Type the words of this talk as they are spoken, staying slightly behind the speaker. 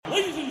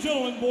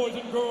gentlemen, boys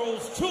and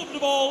girls, children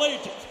of all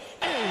ages.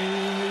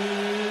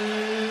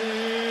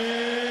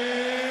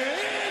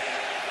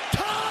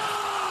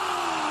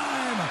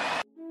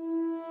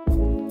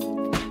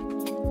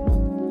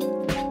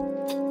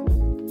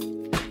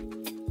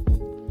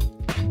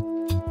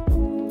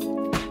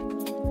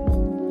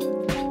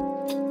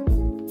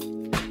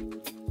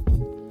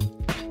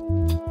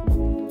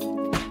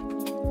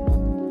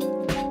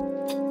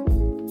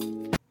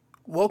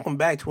 Welcome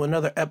back to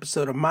another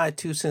episode of My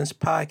Two Cents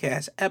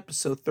Podcast,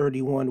 episode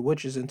 31,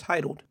 which is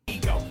entitled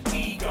Ego,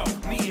 me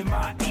and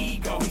my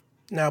ego.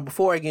 Now,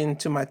 before I get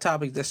into my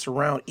topics that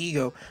surround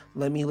ego,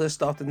 let me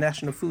list off the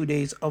National Food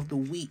Days of the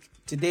week.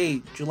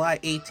 Today, July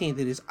 18th,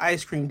 it is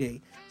Ice Cream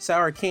Day,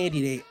 Sour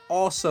Candy Day,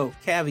 also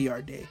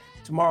Caviar Day.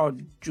 Tomorrow,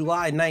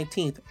 July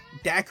 19th,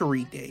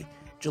 Daiquiri Day.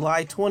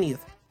 July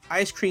 20th,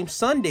 Ice Cream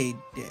Sundae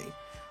Day,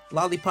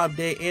 Lollipop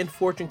Day, and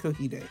Fortune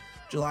Cookie Day.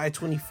 July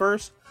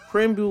 21st,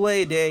 Creme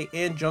Brulee Day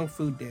and Junk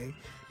Food Day.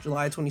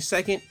 July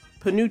 22nd,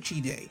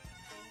 Panucci Day.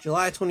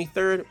 July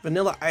 23rd,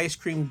 Vanilla Ice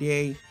Cream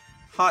Day,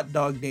 Hot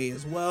Dog Day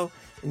as well.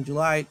 And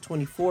July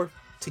 24th,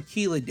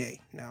 Tequila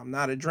Day. Now, I'm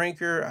not a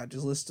drinker. I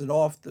just listed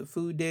off the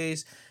food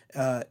days.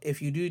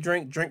 If you do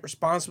drink, drink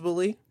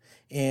responsibly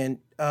and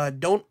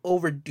don't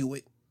overdo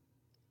it.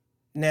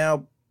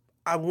 Now,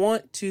 I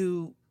want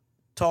to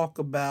talk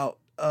about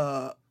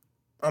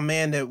a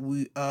man that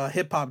we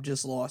hip-hop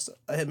just lost,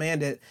 a man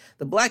that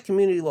the black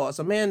community lost,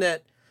 a man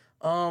that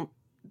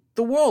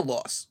the world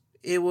lost.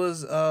 It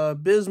was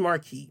Biz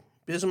Markie.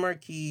 Biz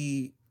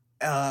Markie,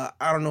 I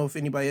don't know if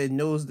anybody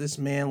knows this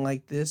man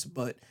like this,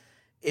 but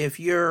if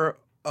you're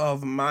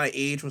of my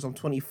age, which I'm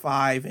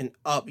 25 and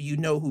up, you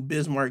know who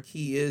Biz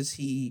Markie is.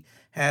 He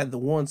had the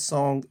one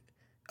song,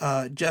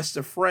 Just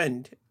a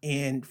Friend.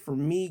 And for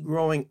me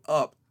growing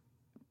up,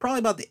 probably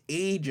about the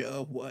age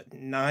of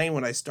 9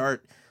 when I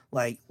start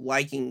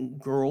liking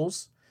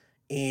girls,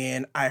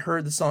 and I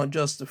heard the song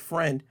Just a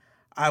Friend,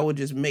 I would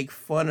just make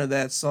fun of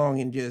that song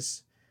and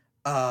just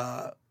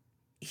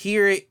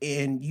hear it,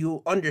 and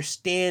you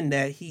understand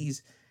that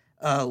he's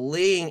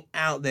laying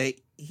out that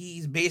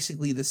he's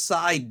basically the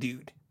side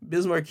dude.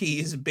 Biz Markie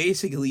is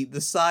basically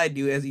the side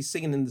dude as he's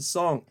singing in the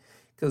song,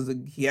 because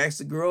he asked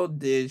the girl,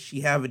 did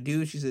she have a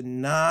dude? She said,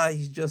 nah,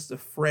 he's just a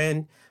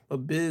friend.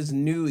 But Biz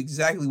knew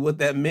exactly what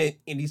that meant,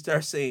 and he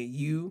started saying,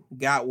 you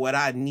got what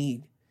I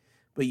need.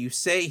 But you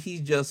say he's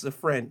just a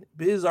friend.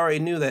 Biz already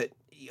knew that,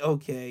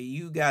 okay,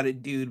 you got a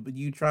dude, but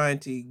you trying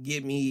to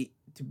get me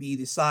to be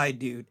the side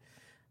dude.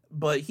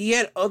 But he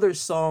had other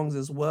songs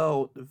as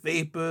well, The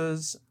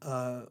Vapors,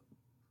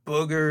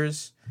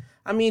 Boogers.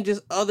 I mean,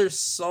 just other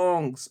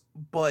songs,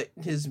 but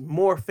he's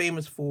more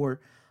famous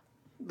for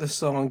the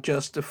song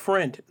Just a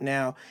Friend.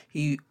 Now,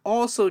 he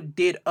also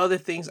did other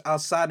things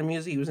outside of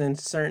music. He was in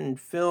certain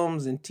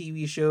films and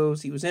TV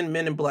shows. He was in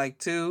Men in Black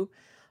 2.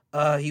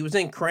 He was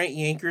in Crank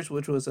Yankers,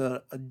 which was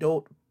a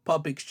adult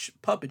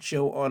puppet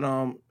show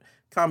on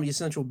Comedy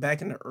Central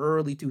back in the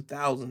early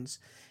 2000s.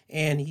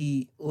 And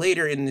he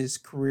later in his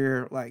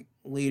career,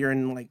 later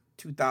in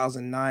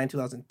 2009,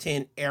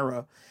 2010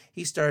 era,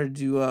 he started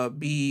to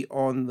be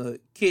on the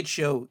kid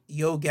show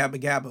Yo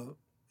Gabba Gabba.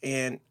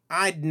 And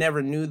I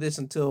never knew this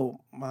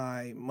until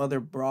my mother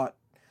brought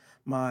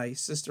my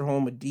sister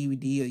home a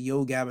DVD of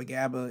Yo Gabba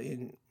Gabba,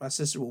 and my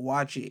sister would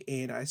watch it,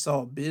 and I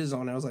saw Biz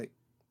on it. I was like,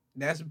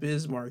 that's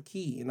Biz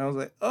Markie. And I was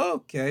like,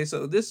 okay,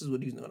 so this is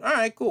what he's doing. All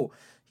right, cool.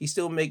 He's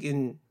still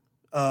making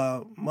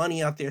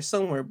money out there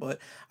somewhere, but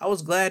I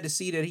was glad to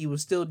see that he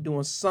was still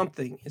doing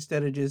something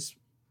instead of just,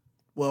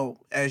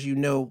 well, as you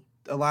know,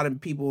 a lot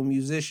of people,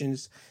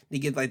 musicians, they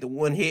get the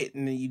one hit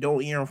and then you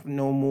don't hear them from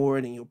no more,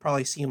 and then you'll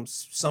probably see him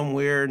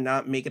somewhere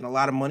not making a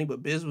lot of money,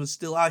 but Biz was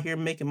still out here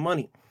making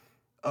money.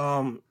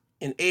 In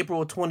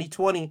April of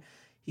 2020,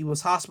 he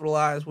was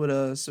hospitalized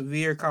with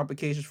severe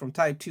complications from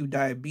type 2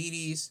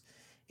 diabetes.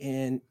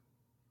 And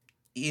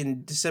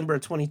in December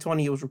of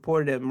 2020, it was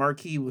reported that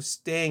Markie was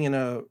staying in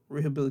a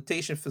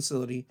rehabilitation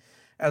facility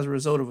as a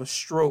result of a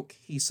stroke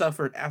he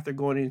suffered after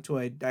going into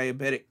a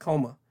diabetic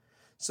coma.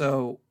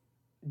 So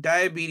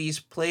diabetes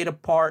played a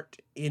part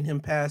in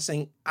him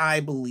passing, I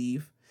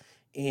believe.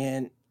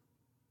 And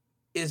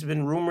it's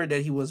been rumored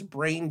that he was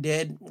brain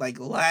dead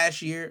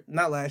last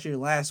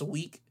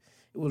week.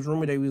 It was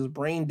rumored that he was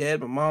brain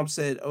dead, but mom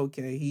said,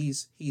 okay,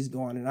 he's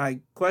gone. And I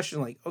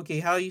questioned, okay,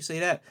 how do you say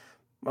that?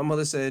 My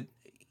mother said,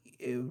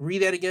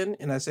 read that again.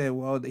 And I said,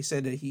 well, they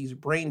said that he's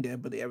brain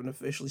dead, but they haven't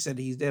officially said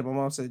that he's dead. My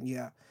mom said,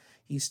 yeah,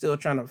 he's still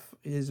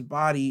his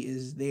body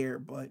is there,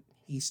 but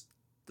he's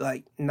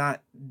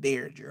not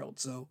there,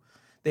 Gerald. So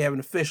they haven't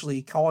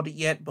officially called it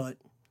yet, but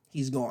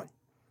he's gone.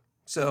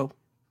 So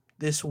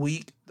this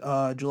week,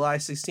 July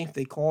 16th,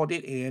 they called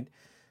it, and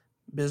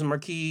Biz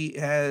Markie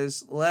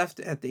has left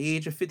at the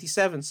age of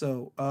 57.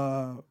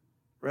 So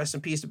rest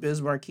in peace to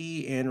Biz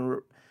Markie, and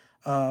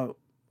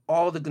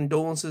all the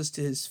condolences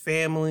to his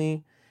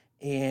family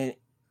and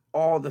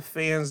all the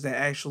fans that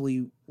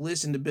actually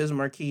listen to Biz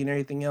Markie and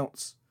everything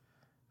else.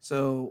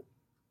 So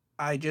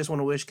I just want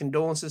to wish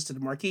condolences to the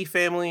Markie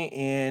family,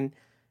 and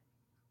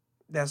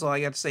that's all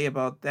I got to say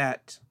about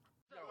that.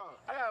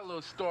 I got got a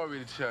little story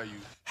to tell you.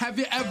 Have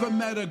you ever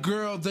met a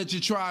girl that you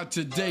tried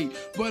to date,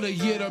 but a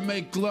year to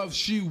make love,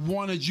 she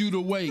wanted you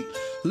to wait?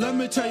 Let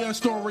me tell you a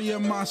story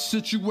of my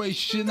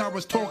situation. I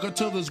was talking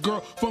to this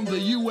girl from the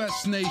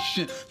U.S.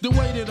 nation. The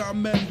way that I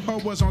met her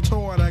was on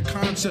tour at a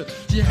concert.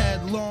 She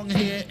had long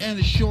hair and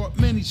a short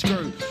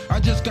miniskirt. I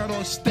just got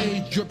on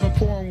stage dripping,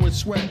 pouring with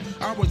sweat.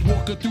 I was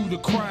walking through the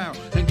crowd,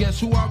 and guess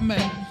who I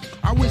met?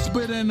 I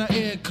whispered in her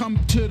ear, come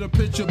to the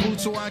picture booth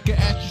so I can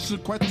ask you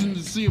some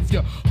questions to see if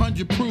you're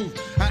 100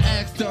 proof. I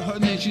asked her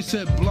name, she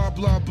said blah,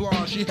 blah,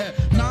 blah. She had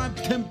 9,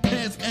 10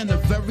 pants and a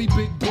very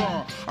big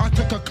bra. I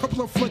took a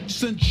couple of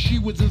flicks and she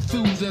was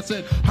enthused. I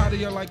said, how do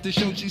you like the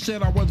show? She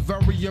said I was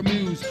very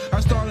amused. I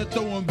started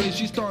throwing bass,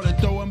 she started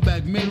throwing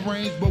back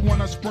mid-range. But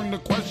when I sprung the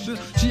question,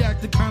 she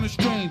acted kind of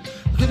strange.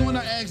 Because when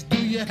I asked,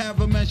 do you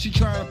have a man? She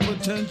tried to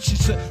pretend. She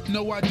said,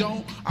 no, I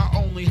don't. I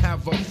only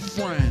have a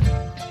friend.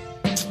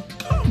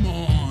 Come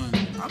on,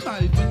 I'm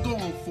not even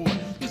going for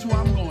it. This is what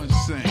I'm going to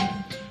sing.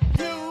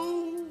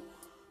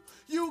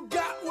 You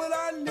got what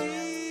I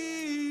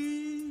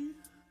need,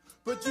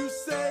 but you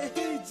say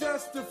he's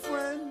just a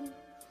friend,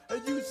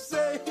 and you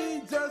say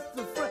he's just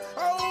a friend.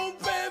 Oh,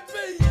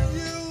 baby,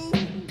 you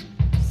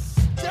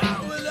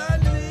got what I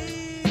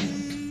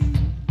need,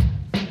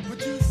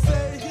 but you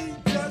say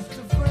he's just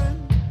a friend,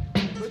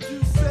 but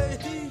you say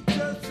he's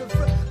just a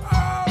friend.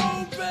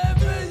 Oh,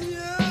 baby,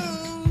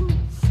 you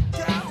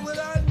got what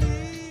I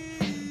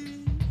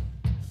need,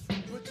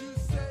 but you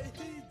say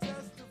he's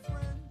just a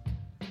friend,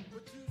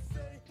 but you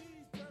say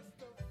he's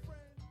just a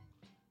friend.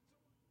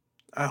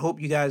 I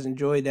hope you guys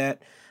enjoyed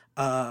that.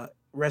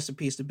 Rest in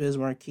peace to Biz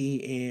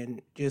Markie,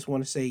 and just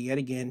want to say yet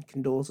again,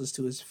 condolences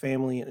to his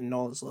family and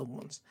all his loved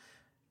ones.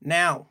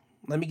 Now,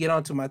 let me get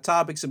on to my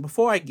topics. And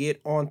before I get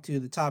on to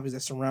the topics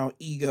that surround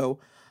ego,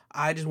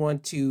 I just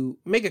want to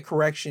make a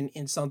correction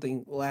in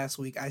something last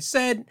week. I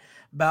said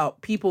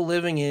about people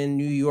living in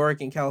New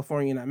York and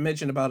California, and I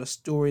mentioned about a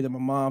story that my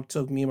mom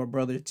took me and my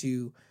brother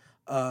to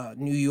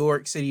New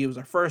York City. It was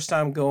our first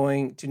time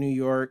going to New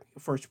York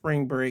for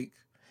spring break.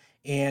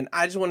 And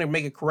I just want to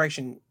make a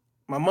correction.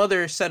 My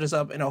mother set us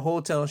up in a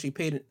hotel, and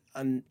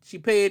she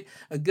paid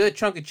a good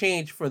chunk of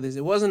change for this.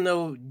 It wasn't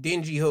no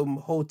dingy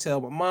hotel.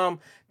 My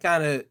mom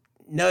kind of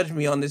nudged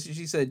me on this.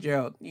 She said,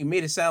 Gerald, you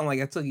made it sound like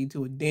I took you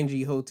to a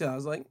dingy hotel. I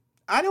was like,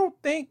 I don't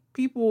think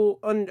people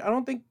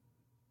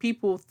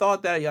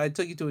thought that I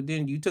took you to a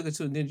dingy. You took us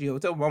to a dingy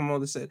hotel. My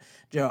mother said,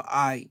 Gerald,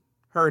 I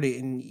heard it,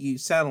 and you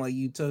sounded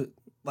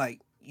like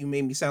you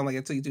made me sound like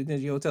I took you to a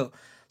dingy hotel.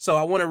 So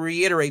I want to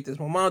reiterate this.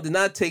 My mom did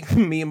not take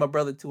me and my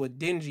brother to a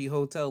dingy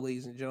hotel,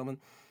 ladies and gentlemen.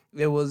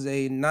 It was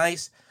a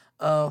nice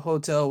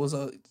hotel.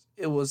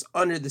 It was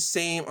under the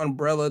same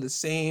umbrella, the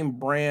same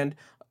brand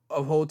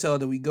of hotel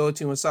that we go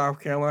to in South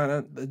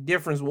Carolina. The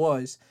difference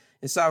was,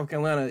 in South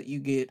Carolina, you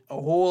get a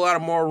whole lot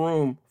of more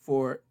room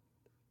for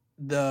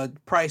the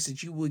price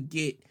that you would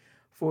get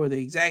for the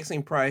exact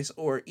same price,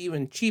 or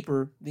even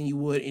cheaper than you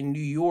would in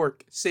New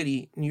York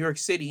City. New York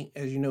City,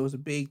 as you know, is a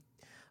big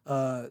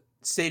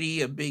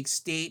city, a big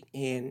state,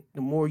 and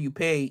the more you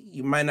pay,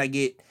 you might not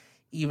get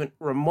even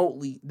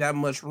remotely that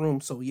much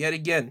room. So yet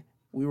again,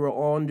 we were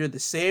all under the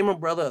same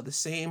umbrella of the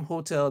same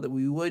hotel that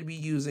we would be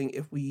using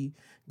if we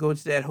go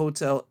to that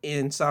hotel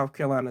in South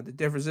Carolina. The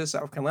difference is,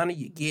 South Carolina,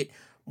 you get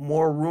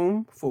more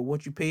room for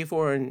what you pay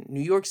for. In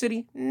New York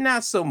City,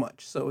 not so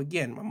much. So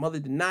again, my mother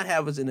did not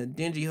have us in a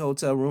dingy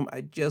hotel room. I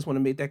just want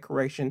to make that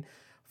correction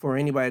for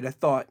anybody that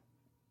thought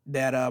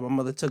that my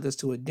mother took us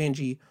to a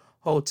dingy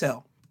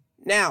hotel.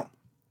 Now,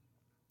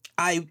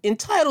 I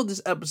entitled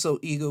this episode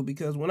Ego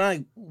because when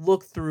I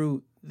looked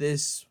through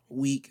this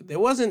week, there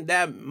wasn't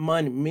that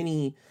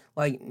many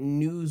like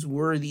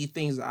newsworthy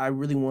things that I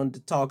really wanted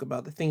to talk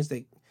about, the things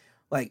that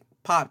like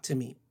popped to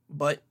me.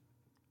 But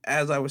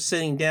as I was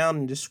sitting down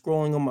and just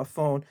scrolling on my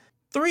phone,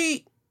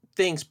 3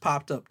 things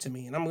popped up to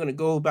me, and I'm going to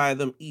go by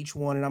them each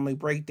one, and I'm going to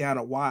break down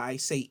why I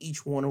say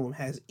each one of them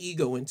has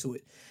ego into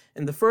it.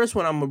 And the first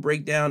one I'm going to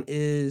break down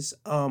is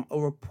a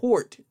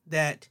report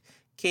that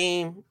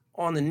came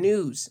on the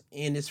news,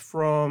 and it's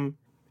from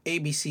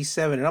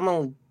ABC7, and I'm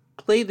going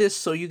to play this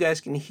so you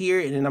guys can hear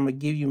it, and then I'm going to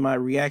give you my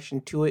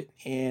reaction to it,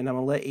 and I'm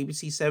going to let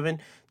ABC7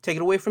 take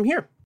it away from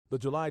here. The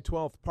July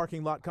 12th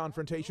parking lot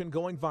confrontation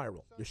going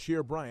viral.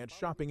 Yashir Bryant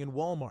shopping in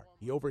Walmart.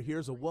 He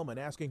overhears a woman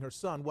asking her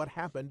son what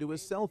happened to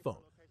his cell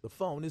phone. The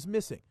phone is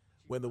missing.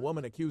 When the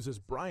woman accuses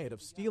Bryant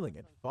of stealing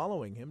it,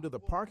 following him to the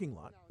parking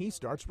lot, he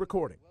starts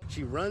recording.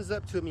 She runs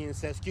up to me and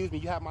says, "Excuse me,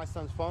 you have my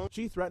son's phone?"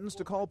 She threatens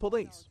to call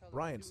police.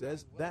 Bryant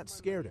says that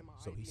scared him,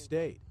 so he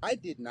stayed. I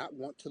did not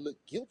want to look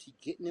guilty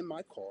getting in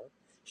my car.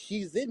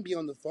 She then be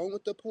on the phone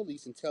with the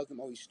police and tells them,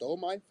 "Oh, he stole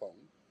my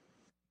phone."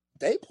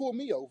 They pull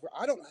me over.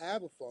 I don't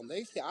have a phone.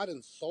 They say I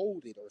done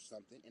sold it or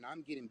something, and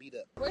I'm getting beat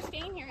up. We're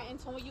staying here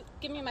until you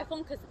give me my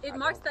phone, because it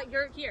marks that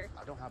you're here.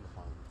 I don't have a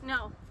phone.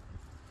 No.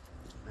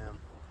 Ma'am,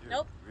 you're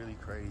Nope. really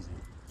crazy.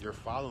 You're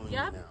following me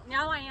Yep, now.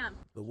 now I am.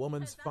 The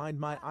woman's Find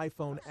My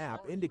iPhone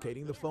app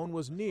indicating the phone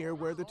was near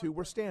where the two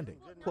were standing,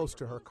 close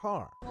to her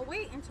car. Well,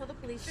 wait until the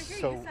police are here.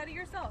 So- You said it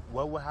yourself.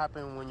 What will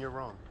happen when you're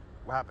wrong?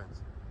 What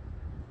happens?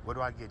 What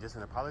do I get? Just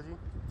an apology?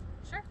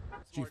 Sure.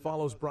 She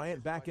follows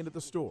Bryant back into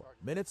the store.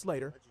 Minutes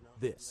later,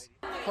 this.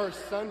 Her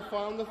son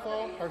found the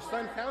phone. Her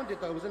son found it,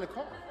 though. It was in the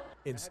car.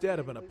 Instead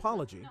of an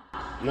apology,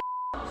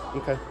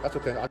 Okay, that's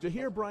okay.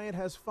 Jahir Bryant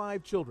has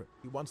 5 children.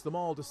 He wants them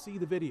all to see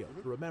the video,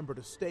 to remember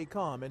to stay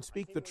calm and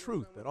speak the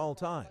truth at all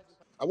times.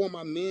 I want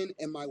my men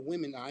and my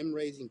women I'm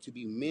raising to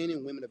be men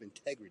and women of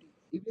integrity.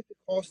 Even if it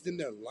costs them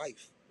their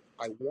life,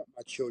 I want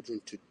my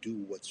children to do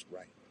what's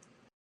right.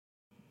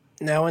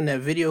 Now, in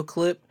that video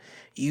clip,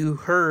 you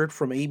heard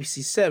from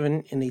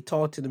ABC7, and they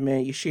talked to the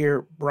man,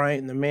 Yashir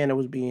Bryant, the man that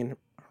was being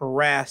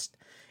harassed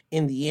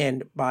in the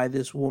end by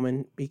this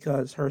woman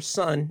because her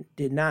son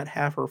did not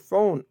have her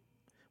phone,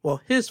 well,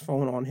 his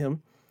phone on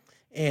him.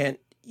 And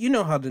you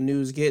know how the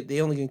news get. They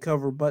only can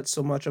cover but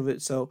so much of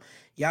it. So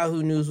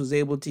Yahoo News was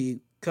able to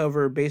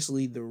cover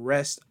basically the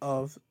rest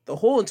of the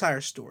whole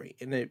entire story.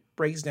 And it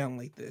breaks down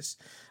like this.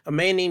 A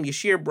man named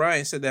Yashir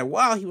Bryant said that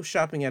while he was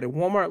shopping at a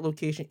Walmart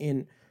location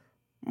in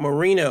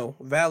Moreno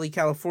Valley,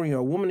 California,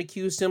 a woman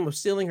accused him of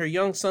stealing her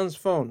young son's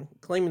phone,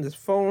 claiming the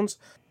phone's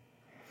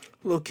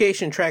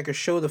location tracker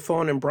showed the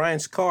phone in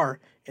Bryant's car.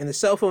 In the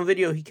cell phone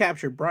video he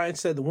captured, Bryant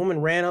said the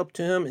woman ran up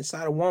to him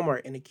inside a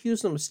Walmart and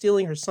accused him of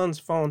stealing her son's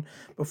phone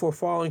before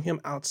following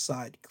him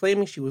outside,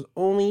 claiming she was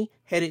only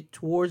headed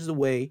towards the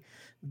way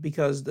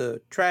because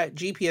the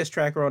GPS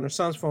tracker on her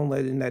son's phone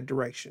led in that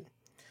direction.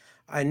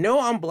 I know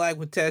I'm black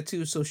with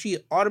tattoos, so she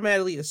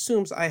automatically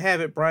assumes I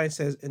have it, Bryant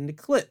says in the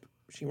clip.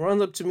 She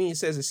runs up to me and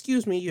says,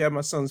 "Excuse me, you have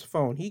my son's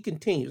phone." He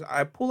continues,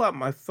 "I pull out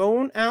my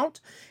phone out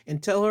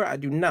and tell her I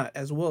do not,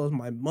 as well as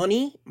my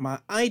money, my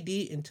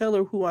ID, and tell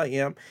her who I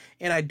am,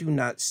 and I do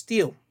not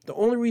steal. The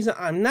only reason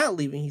I'm not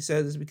leaving," he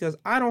says, "is because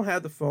I don't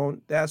have the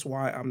phone. That's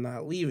why I'm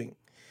not leaving."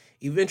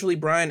 Eventually,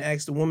 Brian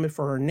asks the woman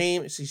for her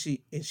name, and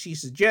she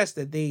suggests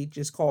that they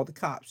just call the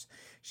cops.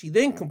 She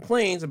then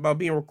complains about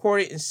being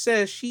recorded and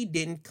says she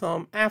didn't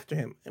come after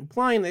him,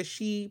 implying that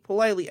she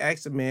politely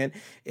asked the man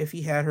if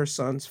he had her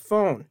son's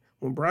phone.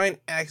 When Brian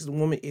asks the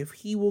woman if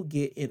he will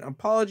get an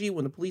apology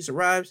when the police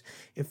arrives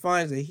and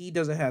finds that he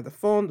doesn't have the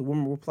phone, the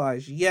woman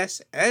replies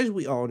yes. As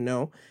we all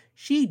know,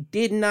 she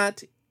did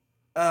not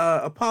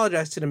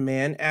apologize to the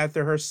man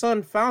after her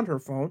son found her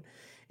phone.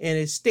 And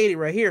it's stated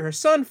right here, her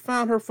son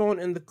found her phone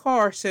in the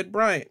car, said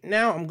Bryant.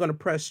 Now I'm going to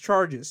press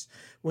charges.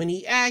 When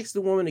he asks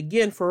the woman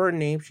again for her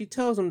name, she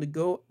tells him to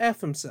go F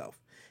himself.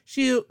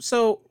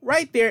 So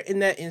right there in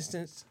that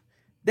instance,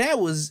 that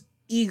was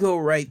ego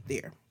right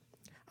there.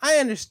 I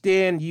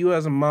understand you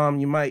as a mom,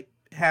 you might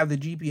have the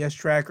GPS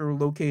tracker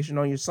location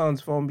on your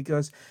son's phone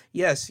because,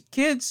 yes,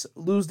 kids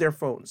lose their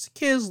phones.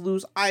 Kids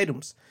lose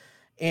items.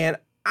 And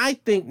I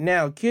think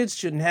now kids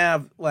shouldn't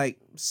have, like,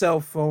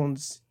 cell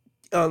phones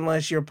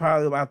unless you're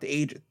probably about the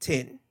age of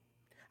 10.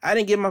 I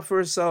didn't get my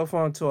first cell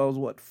phone until I was,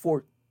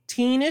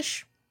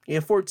 14-ish?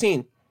 Yeah,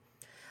 14.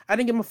 I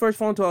didn't get my first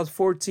phone until I was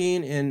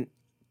 14, and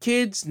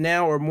kids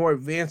now are more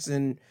advanced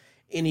than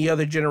any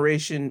other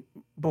generation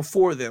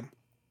before them.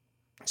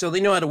 So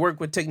they know how to work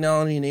with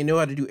technology and they know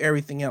how to do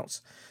everything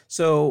else.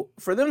 So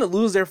for them to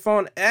lose their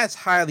phone, that's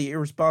highly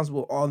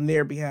irresponsible on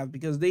their behalf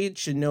because they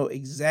should know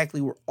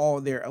exactly where all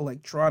their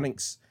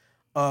electronics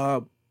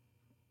are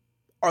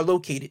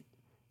located.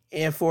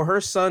 And for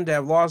her son to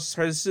have lost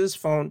his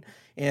phone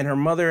and her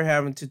mother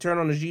having to turn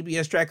on the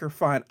GPS tracker,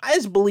 fine.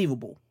 It's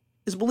believable.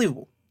 It's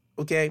believable.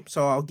 Okay,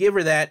 so I'll give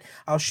her that.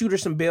 I'll shoot her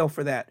some bail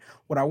for that.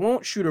 What I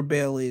won't shoot her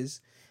bail is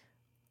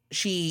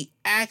she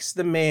asks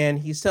the man,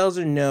 he tells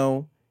her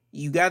no.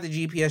 You got the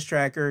GPS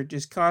tracker,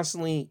 just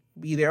constantly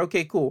be there.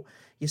 Okay, cool.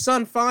 Your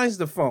son finds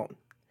the phone.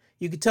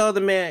 You could tell the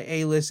man,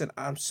 hey, listen,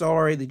 I'm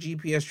sorry. The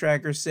GPS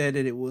tracker said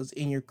that it was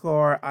in your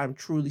car. I'm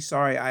truly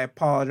sorry. I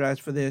apologize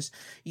for this.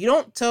 You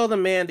don't tell the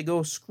man to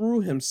go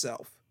screw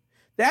himself.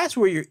 That's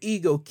where your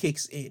ego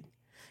kicks in.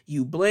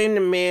 You blame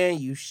the man.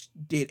 You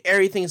did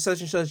everything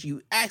such and such.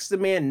 You ask the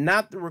man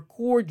not to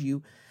record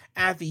you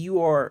after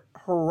you are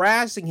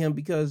harassing him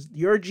because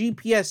your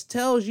GPS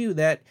tells you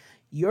that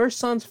your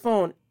son's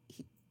phone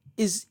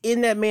is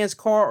in that man's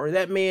car or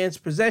that man's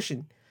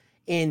possession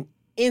and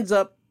ends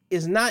up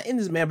is not in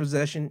this man's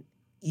possession.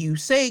 You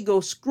say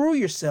go screw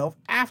yourself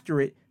after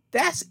it.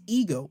 That's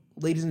ego,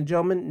 ladies and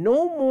gentlemen.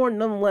 No more,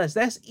 nonetheless.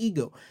 That's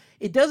ego.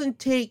 It doesn't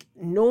take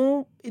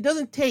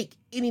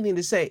anything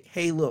to say,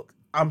 hey, look,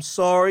 I'm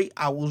sorry,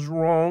 I was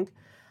wrong.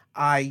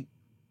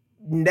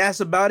 That's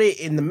about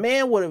it. And the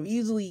man would have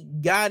easily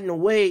gotten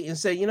away and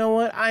said, you know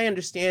what, I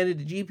understand it.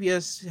 The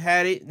GPS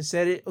had it and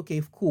said it.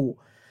 Okay, cool.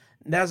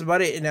 And that's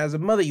about it. And as a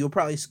mother, you'll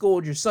probably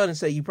scold your son and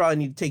say you probably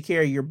need to take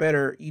care of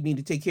you need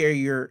to take care of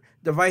your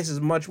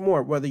devices much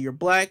more, whether you're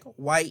black,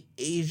 white,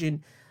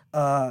 Asian,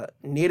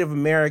 Native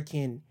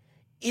American.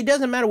 It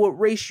doesn't matter what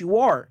race you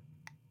are.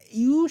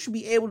 You should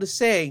be able to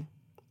say,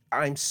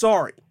 I'm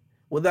sorry,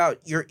 without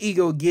your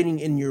ego getting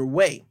in your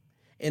way.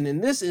 And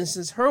in this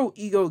instance, her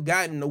ego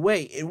got in the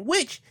way, in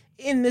which,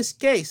 in this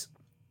case,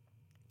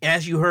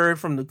 as you heard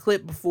from the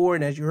clip before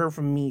and as you heard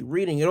from me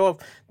reading it off,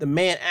 the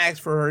man asked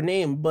for her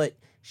name, but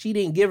she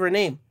didn't give her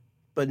name.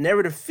 But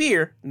never to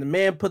fear, the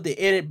man put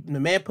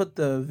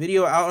the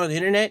video out on the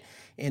internet,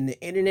 And the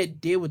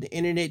internet did what the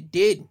internet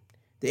did.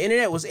 The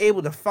internet was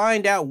able to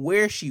find out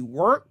where she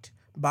worked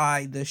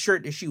by the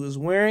shirt that she was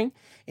wearing,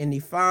 and they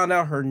found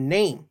out her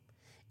name.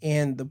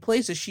 And the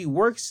place that she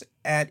works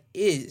at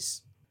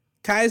is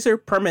Kaiser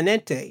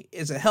Permanente.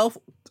 Is a health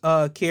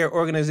care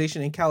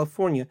organization in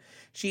California.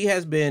 She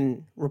has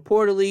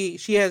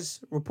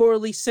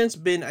reportedly since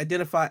been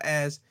identified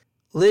as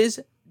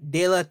Liz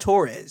De La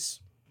Torres.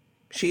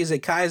 She is a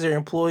Kaiser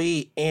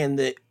employee, and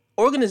the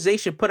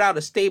organization put out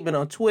a statement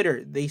on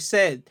Twitter. They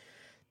said,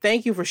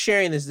 "Thank you for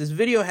sharing this. This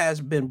video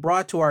has been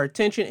brought to our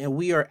attention, and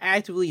we are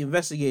actively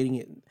investigating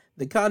it.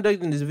 The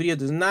conduct in this video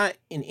does not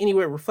in any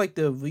way reflect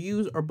the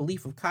views or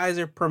belief of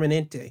Kaiser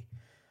Permanente."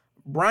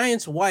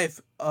 Bryant's wife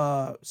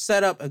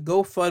set up a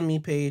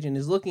GoFundMe page and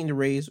is looking to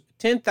raise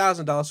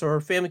 $10,000 so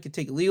her family can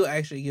take legal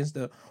action against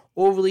the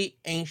overly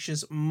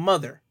anxious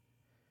mother.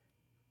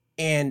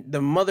 And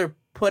the mother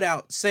put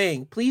out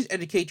saying, "Please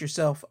educate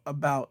yourself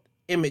about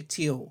Emmett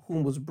Till,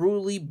 whom was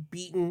brutally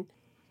beaten,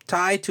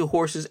 tied to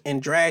horses,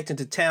 and dragged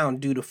into town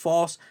due to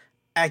false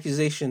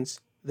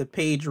accusations," the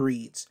page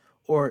reads.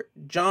 Or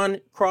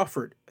John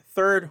Crawford,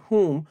 third,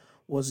 whom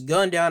was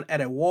gunned down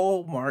at a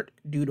Walmart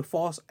due to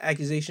false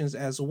accusations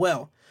as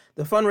well.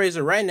 The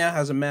fundraiser right now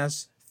has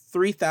amassed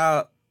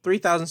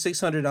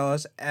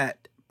 $3,600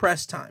 at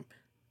press time.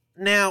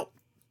 Now,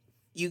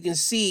 you can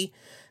see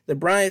the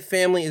Bryant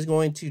family is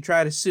going to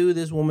try to sue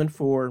this woman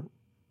for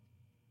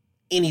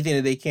anything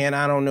that they can.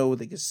 I don't know what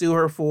they can sue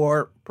her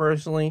for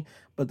personally,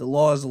 but the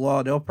law is the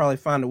law. They'll probably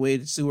find a way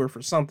to sue her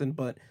for something.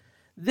 But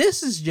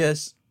this is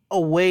just a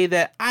way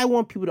that I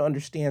want people to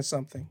understand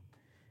something.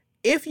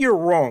 If you're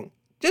wrong,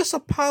 just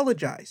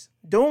apologize.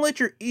 Don't let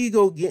your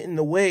ego get in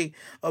the way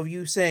of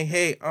you saying,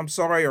 "Hey, I'm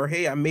sorry," or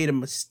 "Hey, I made a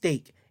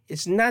mistake."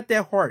 It's not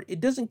that hard. It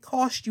doesn't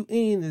cost you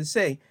anything to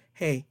say,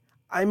 "Hey,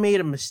 I made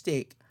a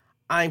mistake.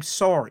 I'm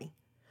sorry."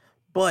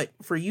 But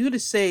for you to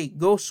say,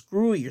 "Go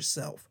screw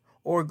yourself,"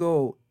 or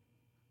 "Go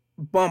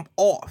bump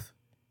off,"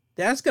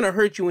 that's going to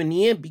hurt you in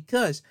the end,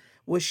 because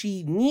what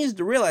she needs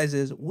to realize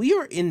is we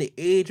are in the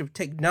age of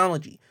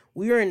technology.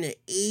 We are in the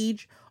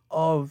age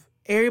of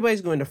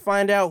everybody's going to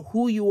find out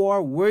who you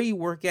are, where you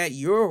work at,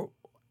 your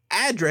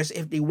address.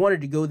 If they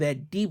wanted to go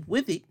that deep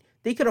with it,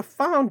 they could have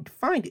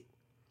find it.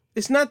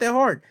 It's not that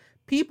hard.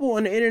 People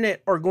on the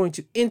internet are going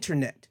to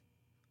internet.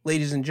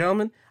 Ladies and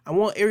gentlemen, I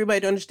want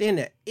everybody to understand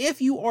that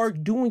if you are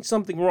doing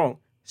something wrong,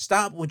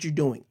 stop what you're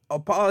doing.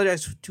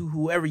 Apologize to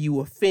whoever you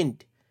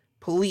offend,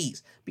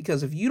 please.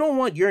 Because if you don't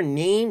want your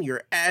name,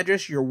 your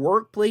address, your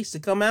workplace to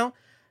come out,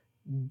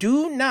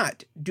 do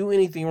not do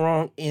anything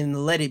wrong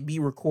and let it be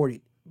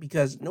recorded.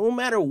 Because no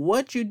matter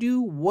what you do,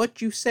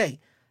 what you say,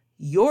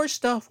 your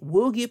stuff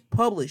will get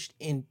published.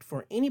 And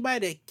for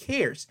anybody that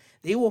cares,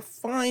 they will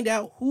find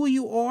out who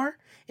you are,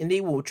 and they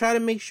will try to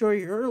make sure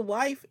your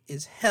life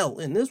is hell.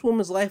 And this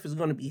woman's life is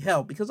going to be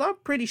hell, because I'm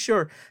pretty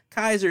sure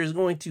Kaiser is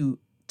going to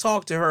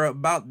talk to her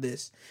about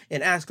this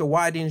and ask her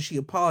why didn't she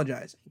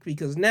apologize.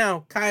 Because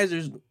now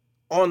Kaiser's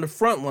on the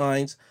front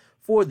lines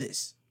for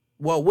this.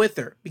 Well, with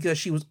her, because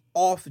she was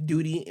off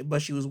duty,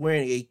 but she was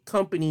wearing a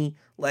company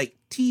like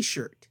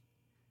t-shirt.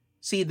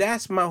 See,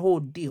 that's my whole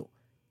deal.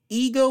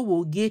 Ego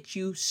will get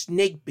you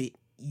snake bit.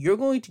 You're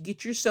going to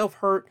get yourself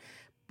hurt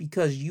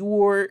because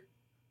you're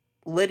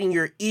letting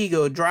your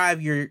ego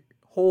drive your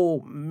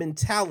whole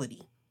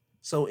mentality.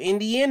 So in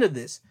the end of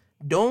this,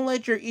 don't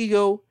let your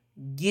ego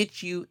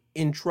get you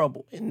in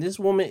trouble. And this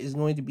woman is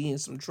going to be in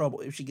some trouble.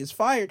 If she gets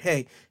fired,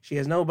 hey, she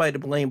has nobody to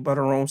blame but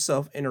her own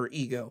self and her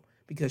ego,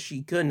 because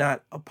she could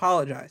not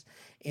apologize.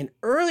 And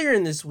earlier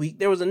in this week,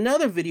 there was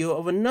another video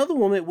of another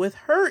woman with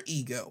her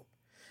ego.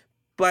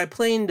 By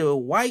playing the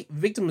white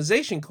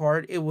victimization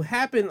card, it would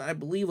happen, I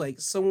believe, like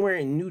somewhere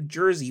in New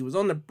Jersey. It was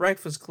on the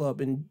Breakfast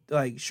Club, and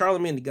like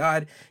Charlamagne the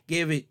God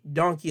gave it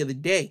Donkey of the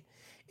Day.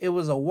 It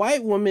was a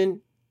white woman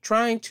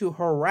trying to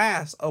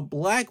harass a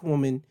black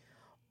woman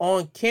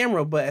on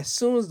camera, but as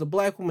soon as the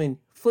black woman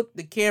flipped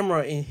the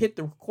camera and hit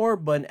the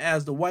record button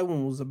as the white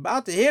woman was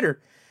about to hit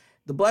her,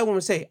 the black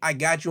woman say, "I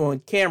got you on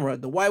camera."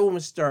 The white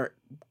woman start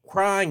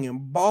crying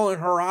and bawling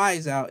her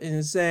eyes out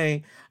and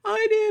saying,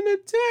 "I didn't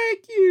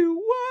attack you.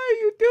 Why are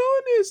you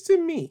doing this to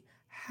me?"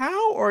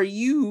 How are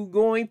you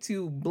going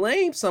to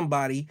blame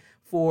somebody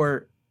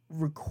for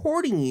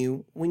recording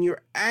you when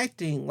you're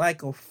acting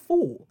like a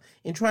fool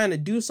and trying to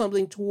do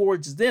something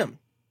towards them?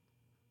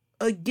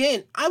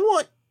 Again, I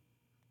want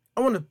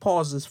to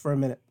pause this for a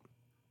minute.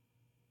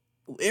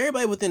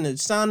 Everybody within the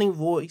sounding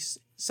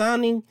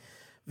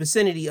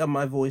vicinity of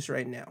my voice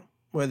right now,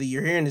 whether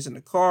you're hearing this in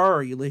the car,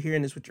 or you're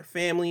hearing this with your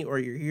family, or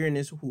you're hearing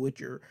this with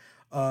your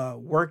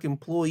work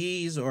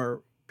employees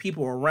or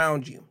people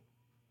around you,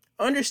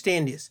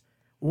 understand this.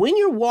 When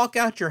you walk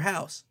out your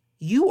house,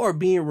 you are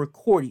being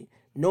recorded.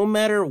 No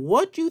matter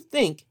what you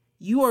think,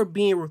 you are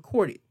being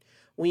recorded.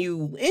 When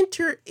you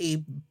enter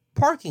a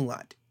parking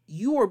lot,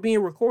 you are being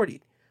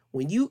recorded.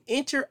 When you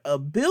enter a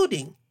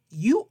building,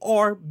 you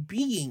are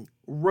being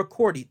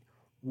recorded.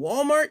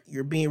 Walmart,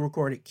 you're being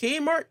recorded.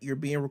 Kmart, you're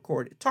being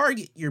recorded.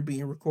 Target, you're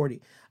being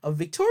recorded.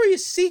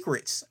 Victoria's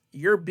Secrets,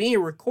 you're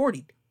being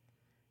recorded.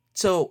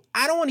 So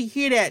I don't want to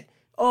hear that,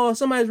 oh,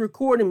 somebody's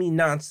recording me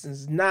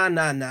nonsense. Nah.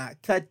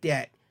 Cut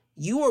that.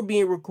 You are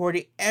being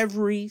recorded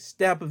every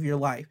step of your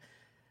life.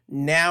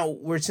 Now,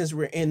 since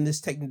we're in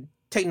this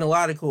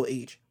technological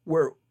age,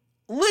 we're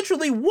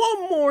literally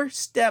one more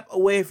step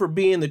away from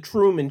being the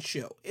Truman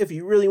Show. If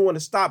you really want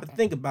to stop and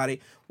think about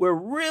it, we're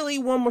really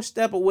one more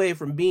step away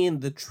from being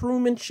the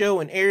Truman Show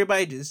and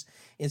everybody just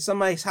in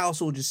somebody's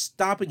household just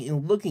stopping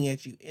and looking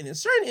at you. And in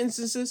certain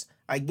instances,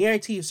 I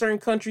guarantee you certain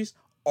countries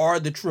are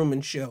the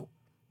Truman Show.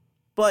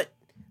 But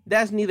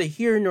that's neither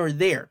here nor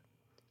there.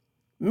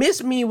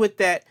 Miss me with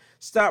that,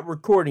 stop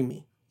recording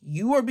me.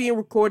 You are being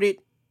recorded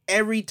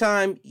every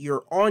time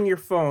you're on your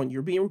phone.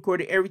 You're being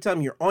recorded every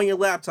time you're on your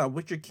laptop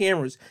with your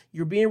cameras.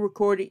 You're being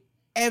recorded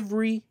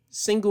every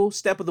single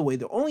step of the way.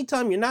 The only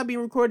time you're not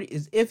being recorded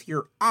is if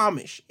you're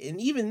Amish.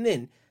 And even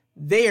then,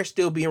 they are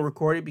still being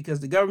recorded because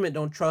the government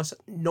don't trust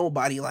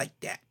nobody like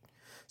that.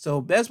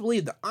 So best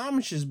believe the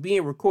Amish is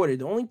being recorded.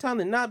 The only time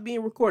they're not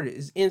being recorded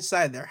is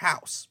inside their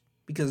house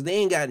because they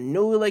ain't got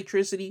no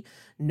electricity,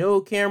 no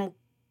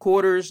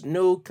camcorders,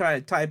 no kind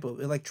of type of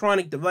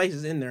electronic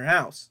devices in their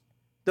house.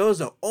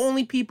 Those are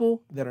only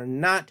people that are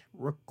not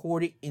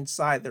recorded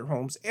inside their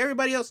homes.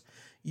 Everybody else,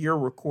 you're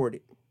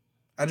recorded.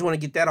 I just want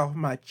to get that off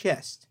my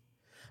chest.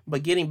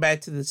 But getting back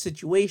to the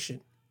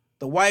situation,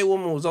 the white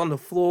woman was on the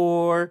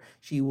floor.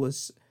 She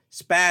was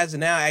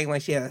spazzing out, acting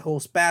like she had a whole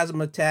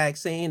spasm attack,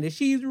 saying that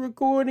she's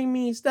recording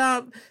me.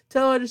 Stop.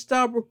 Tell her to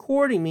stop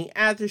recording me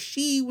after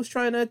she was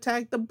trying to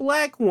attack the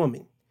black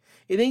woman.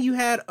 And then you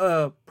had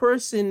a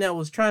person that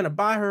was try to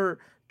buy her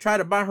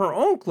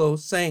own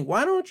clothes, saying,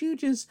 why don't you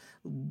just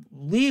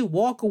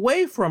walk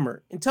away from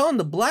her? And telling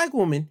the black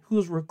woman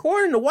who's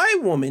recording the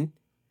white woman,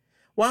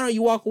 why don't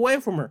you walk away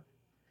from her?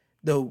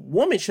 The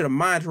woman should have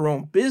minded her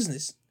own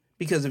business.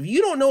 Because if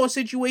you don't know a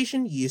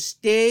situation, you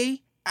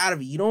stay out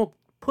of it. You don't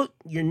put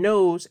your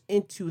nose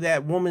into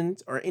that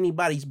woman's or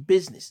anybody's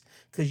business.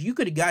 Because you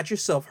could have got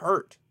yourself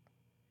hurt.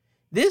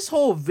 This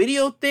whole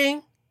video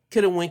thing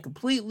could have went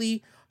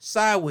completely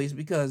sideways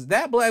because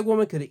that black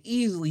woman could have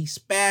easily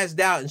spazzed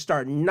out and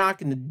started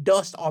knocking the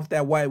dust off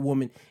that white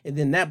woman, and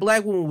then that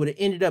black woman would have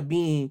ended up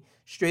being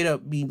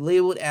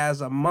labeled as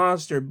a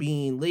monster,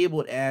 being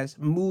labeled as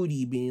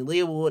moody, being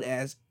labeled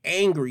as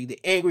angry, the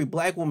angry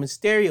black woman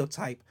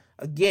stereotype.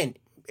 Again,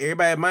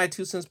 everybody at My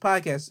 2 Cents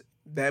Podcast,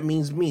 that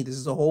means me. This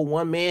is a whole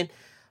one-man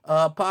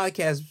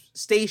podcast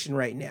station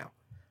right now.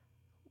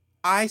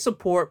 I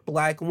support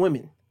black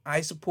women.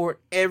 I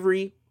support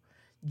every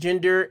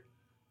gender.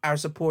 I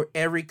support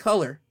every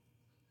color.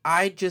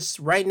 I just,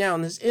 right now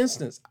in this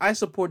instance, I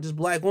support this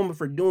black woman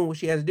for doing what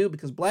she has to do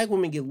because black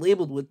women get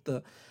labeled with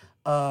a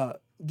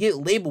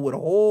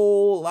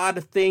whole lot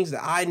of things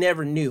that I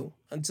never knew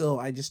until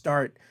I just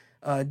start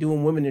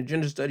doing women and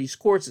gender studies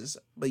courses.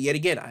 But yet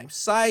again, I'm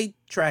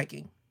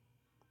sidetracking.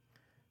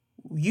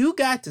 You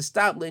got to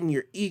stop letting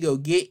your ego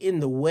get in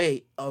the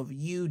way of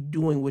you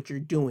doing what you're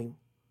doing.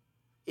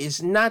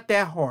 It's not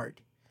that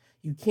hard.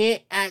 You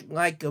can't act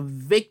like a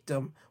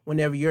victim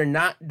whenever you're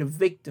not the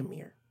victim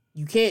here.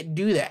 You can't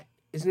do that.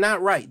 It's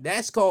not right.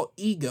 That's called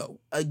ego.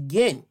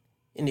 Again,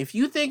 and if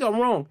you think I'm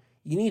wrong,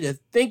 you need to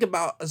think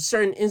about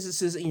certain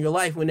instances in your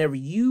life whenever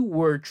you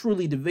were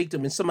truly the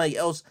victim and somebody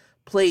else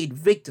played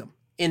victim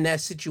in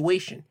that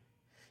situation.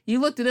 You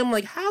looked at them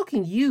like, how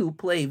can you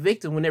play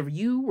victim whenever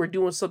you were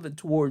doing something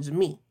towards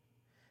me?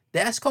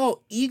 That's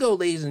called ego,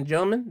 ladies and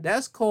gentlemen.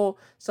 That's called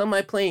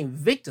somebody playing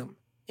victim.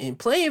 And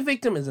playing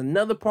victim is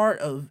another part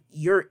of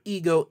your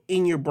ego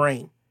in your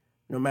brain.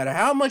 No matter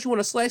how much you want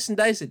to slice and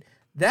dice it,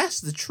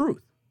 that's the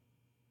truth.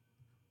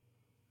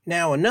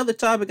 Now, another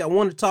topic I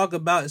want to talk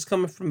about is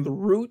coming from The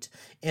Root,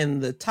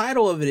 and the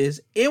title of it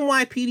is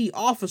NYPD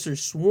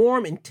officers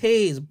swarm and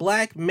tase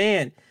black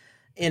man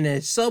in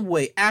a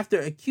subway after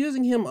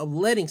accusing him of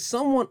letting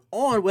someone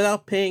on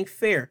without paying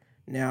fare.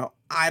 Now,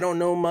 I don't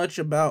know much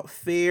about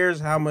fares,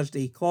 how much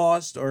they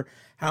cost, or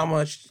how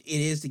much it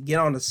is to get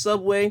on the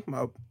subway.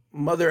 My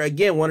mother,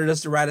 again, wanted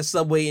us to ride a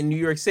subway in New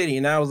York City,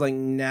 and I was like,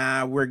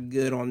 nah, we're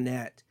good on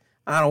that.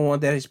 I don't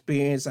want that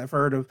experience. I've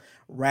heard of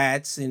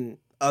rats and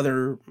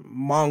other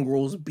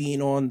mongrels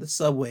being on the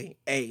subway.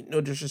 Hey,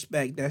 no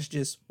disrespect, that's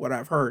just what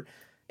I've heard,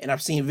 and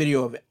I've seen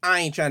video of it.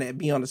 I ain't trying to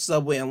be on the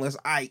subway unless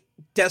I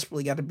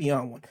desperately got to be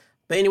on one.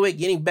 But anyway,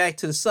 getting back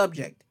to the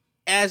subject,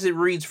 as it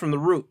reads from The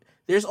Root,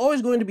 there's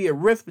always going to be a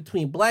rift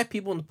between black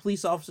people and the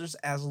police officers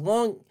as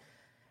long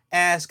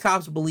as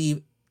cops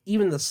believe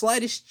even the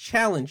slightest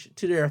challenge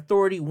to their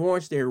authority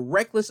warrants their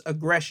reckless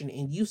aggression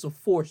and use of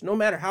force, no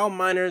matter how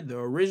minor the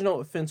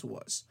original offense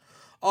was.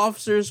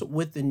 Officers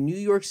with the New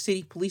York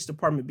City Police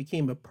Department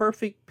became a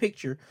perfect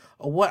picture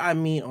of what I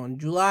mean on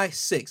July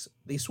 6th.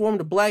 They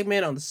swarmed a black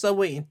man on the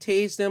subway and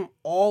tased him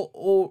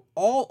all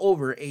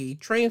over a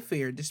train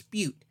fare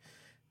dispute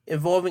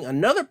involving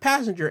another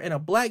passenger and a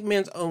black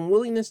man's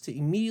unwillingness to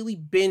immediately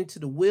bend to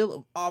the will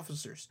of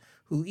officers,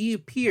 who he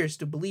appears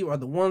to believe are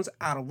the ones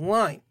out of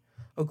line.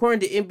 According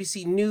to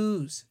NBC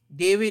News,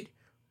 David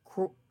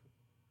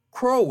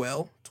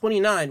Crowell,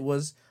 29,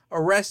 was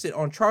arrested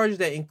on charges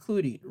that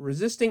included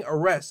resisting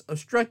arrest,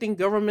 obstructing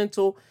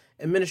governmental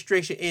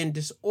administration, and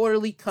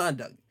disorderly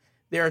conduct.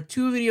 There are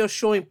 2 videos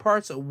showing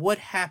parts of what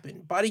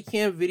happened. Body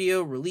cam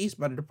video released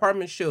by the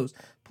department shows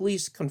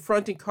police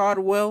confronting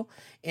Caldwell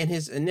and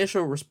his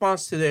initial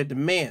response to their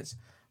demands.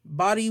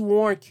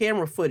 Body-worn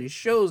camera footage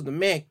shows the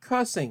man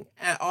cussing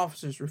at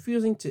officers,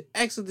 refusing to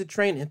exit the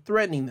train and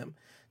threatening them.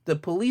 The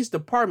police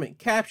department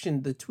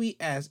captioned the tweet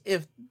as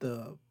if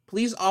the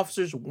police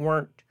officers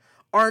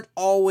aren't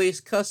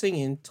always cussing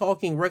and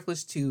talking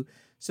reckless to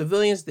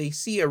civilians they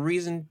see a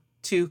reason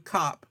to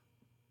cop,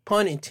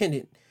 pun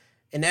intended,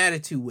 an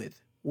attitude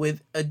with.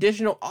 With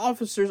additional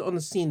officers on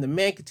the scene, the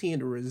man continued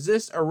to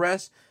resist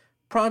arrest,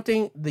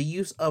 prompting the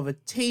use of a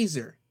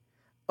taser.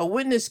 A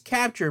witness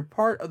captured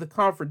part of the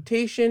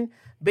confrontation.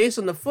 Based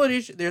on the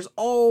footage,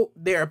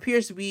 there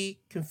appears to be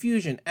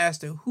confusion as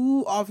to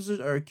who officers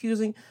are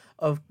accusing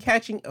of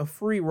catching a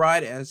free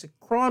ride, as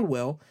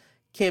Caldwell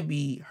can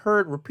be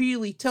heard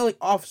repeatedly telling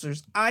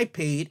officers, "I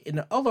paid," and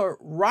the other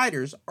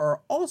riders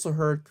are also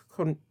heard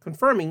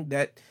confirming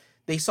that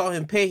they saw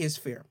him pay his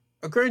fare.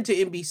 According to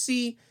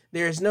NBC,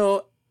 there is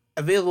no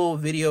available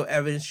video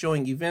evidence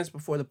showing events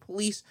before the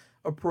police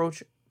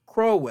approached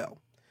Caldwell.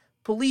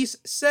 Police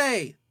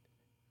say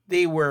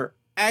they were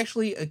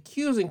actually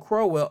accusing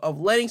Caldwell of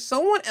letting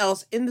someone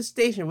else in the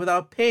station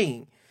without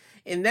paying,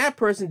 and that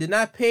person did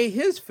not pay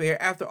his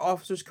fare after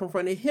officers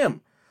confronted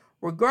him.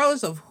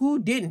 Regardless of who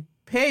didn't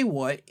pay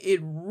what, it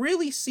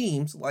really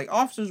seems like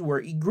officers were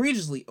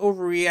egregiously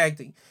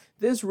overreacting.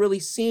 This really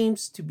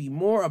seems to be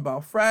more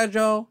about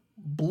fragile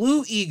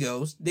blue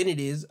egos than it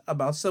is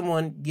about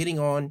someone getting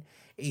on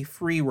a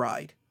free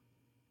ride.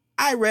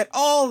 I read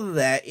all of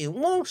that, and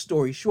long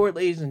story short,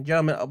 ladies and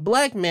gentlemen, a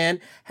black man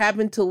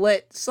happened to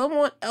let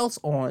someone else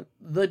on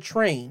the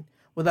train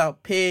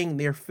without paying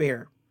their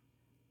fare.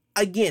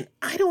 Again,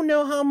 I don't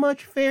know how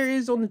much fare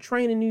is on the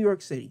train in New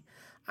York City.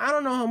 I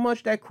don't know how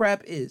much that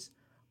crap is.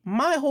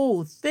 My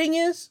whole thing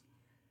is,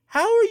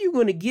 how are you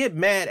going to get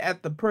mad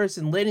at the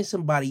person letting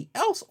somebody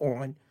else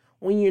on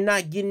when you're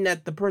not getting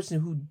at the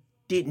person who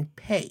didn't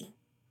pay?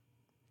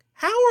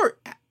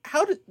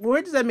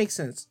 Where does that make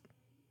sense?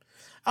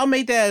 I'll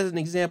make that as an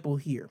example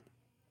here.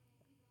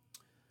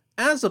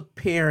 As a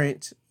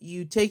parent,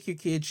 you take your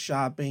kids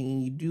shopping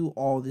and you do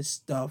all this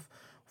stuff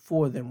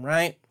for them,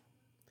 right?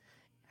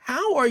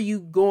 How are you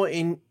going,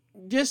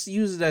 and just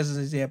use it as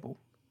an example.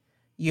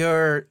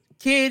 Your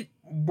kid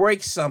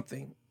breaks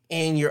something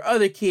and your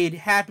other kid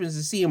happens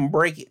to see him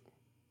break it.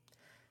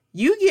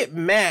 You get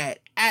mad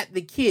at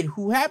the kid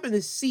who happened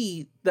to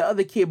see the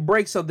other kid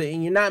break something,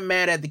 and you're not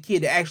mad at the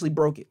kid that actually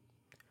broke it.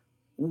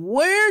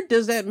 Where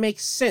does that make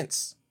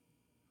sense?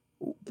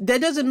 That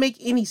doesn't make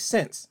any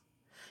sense.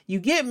 You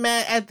get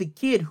mad at the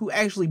kid who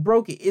actually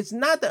broke it. It's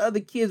not the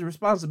other kid's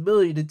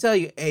responsibility to tell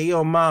you, "Hey,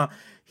 yo, ma,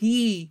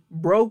 he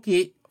broke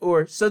it,"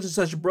 or such and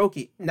such broke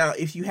it. Now,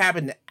 if you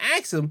happen to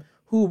ask him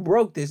who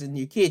broke this and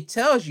your kid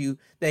tells you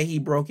that he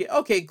broke it,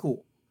 okay,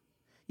 cool.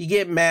 You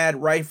get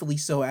mad, rightfully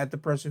so, at the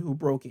person who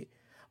broke it.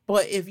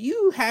 But if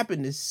you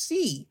happen to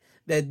see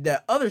that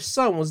the other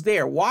son was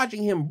there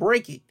watching him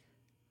break it,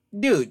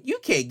 dude, you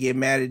can't get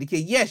mad at the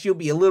kid. Yes, you'll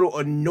be a little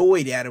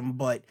annoyed at him,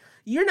 but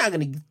you're not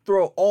going to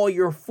throw all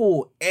your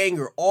full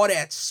anger, all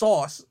that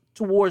sauce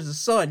towards the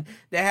son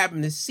that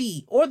happened to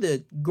see, or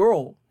the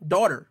girl,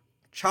 daughter,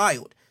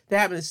 child, that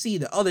happened to see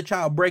the other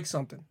child break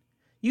something.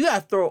 You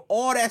got to throw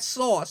all that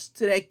sauce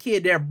to that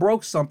kid that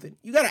broke something.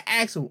 You got to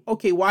ask him,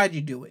 okay, why'd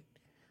you do it?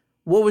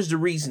 What was the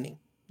reasoning?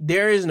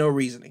 There is no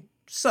reasoning.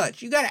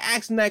 You got to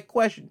ask them that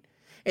question.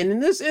 And in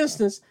this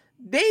instance,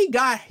 they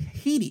got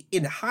heated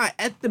and hot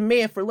at the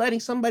man for letting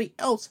somebody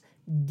else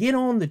get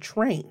on the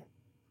train.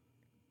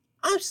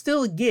 I'm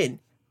still, again,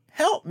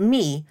 help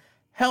me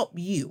help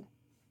you.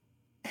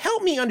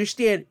 Help me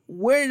understand,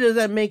 where does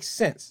that make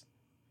sense?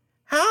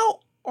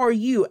 How are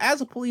you,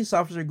 as a police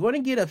officer, going to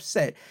get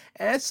upset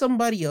at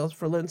somebody else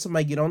for letting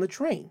somebody get on the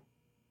train?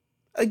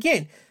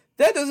 Again,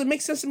 that doesn't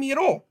make sense to me at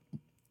all.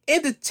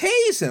 And to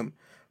tase him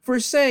for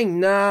saying,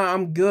 "Nah,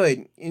 I'm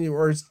good,"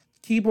 or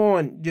keep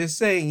on just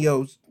saying,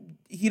 "Yo,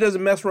 he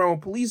doesn't mess around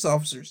with police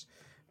officers,"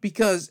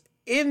 because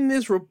in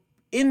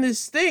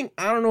this thing,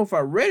 I don't know if I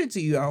read it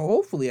to you.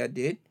 Hopefully I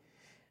did.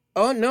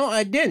 Oh, no,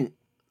 I didn't.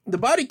 The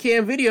body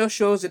cam video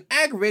shows an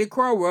aggravated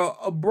Caldwell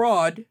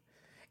aboard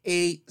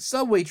a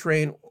subway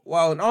train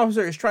while an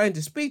officer is trying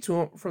to speak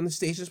to him from the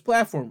station's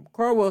platform.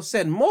 Caldwell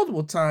said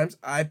multiple times,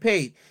 "I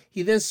paid."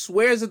 He then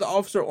swears at the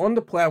officer on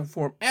the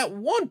platform. At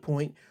one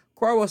point,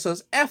 Caldwell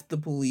says, "F the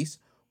police.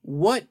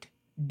 What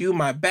do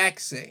my back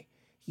say?"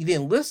 He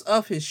then lifts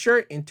up his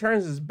shirt and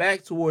turns his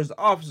back towards the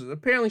officers,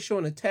 apparently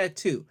showing a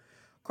tattoo.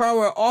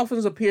 Caldwell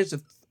often appears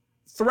to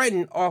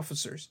threaten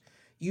officers.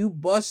 "You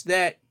bust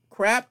that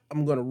crap,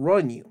 I'm going to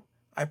run you.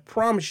 I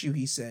promise you,"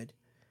 he said.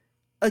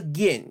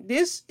 Again,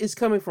 this is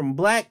coming from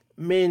black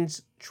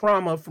men's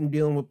trauma from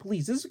dealing with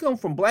police. This is coming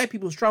from black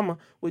people's trauma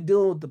with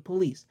dealing with the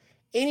police.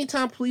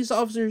 Anytime police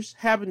officers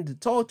happen to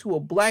talk to a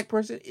black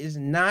person is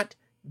not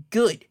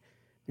good.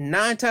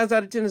 9 times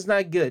out of 10 is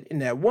not good.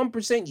 And that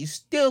 1% you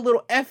still a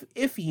little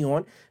iffy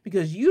on,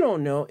 because you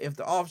don't know if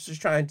the officer's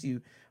trying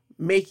to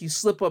make you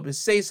slip up and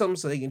say something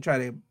so they can try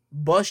to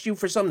bust you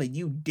for something that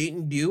you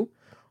didn't do,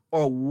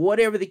 or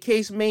whatever the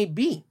case may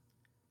be.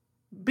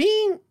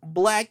 Being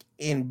black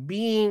and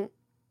being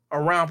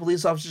around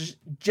police officers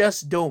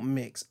just don't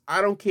mix. I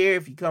don't care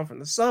if you come from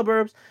the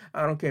suburbs.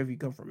 I don't care if you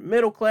come from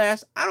middle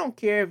class. I don't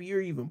care if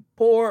you're even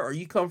poor or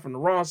you come from the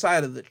wrong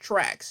side of the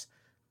tracks.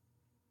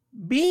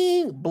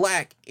 Being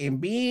black and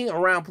being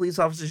around police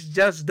officers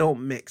just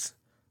don't mix.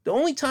 The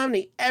only time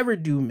they ever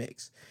do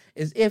mix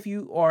is if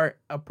you are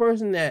a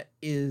person that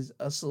is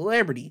a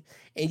celebrity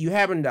and you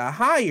happen to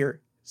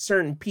hire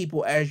certain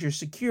people as your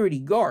security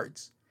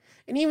guards.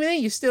 And even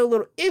then, you're still a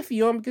little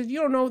iffy on, because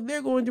you don't know if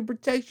they're going to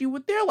protect you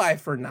with their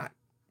life or not,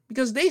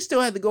 because they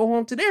still have to go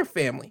home to their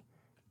family.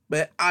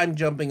 But I'm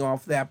jumping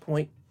off that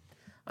point.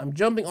 I'm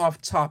jumping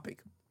off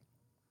topic.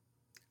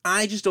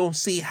 I just don't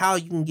see how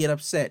you can get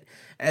upset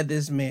at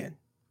this man.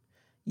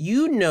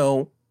 You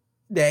know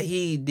that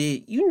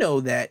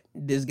that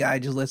this guy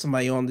just let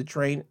somebody on the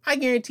train. I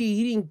guarantee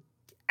he didn't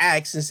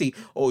ask and say,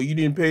 oh, you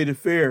didn't pay the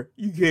fare,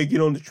 you can't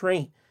get on the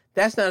train.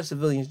 That's not a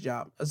civilian's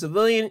job. A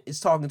civilian is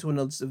talking to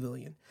another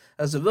civilian.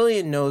 A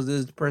civilian knows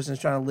this person is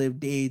trying to live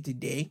day to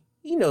day.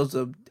 He knows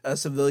a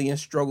civilian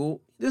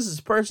struggle. This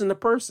is person to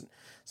person.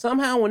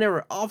 Somehow,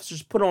 whenever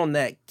officers put on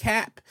that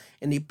cap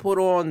and they put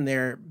on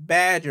their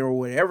badge or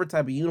whatever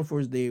type of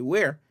uniforms they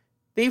wear,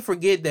 they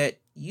forget that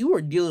you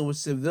are dealing with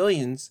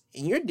civilians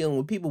and you're dealing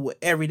with people with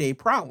everyday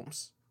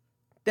problems.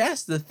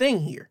 That's the thing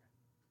here.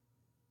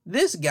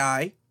 This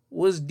guy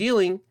was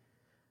dealing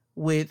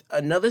with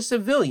another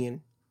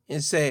civilian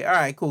and say, all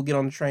right, cool, get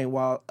on the train,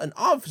 while an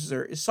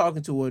officer is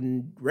talking to a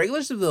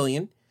regular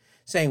civilian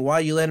saying, why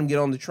you let him get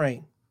on the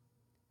train?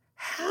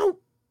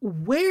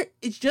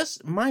 It's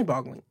just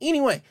mind-boggling.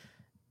 Anyway,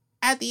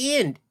 at the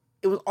end,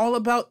 it was all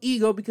about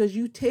ego, because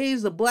you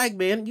tased the black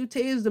man, you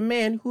tased the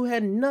man who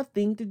had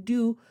nothing to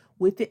do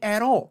with it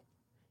at all.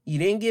 You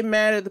didn't get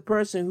mad at the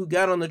person who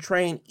got on the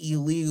train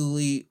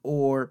illegally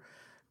or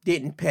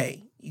didn't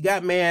pay. You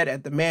got mad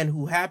at the man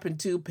who happened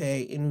to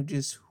pay and who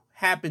just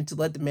happened to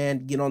let the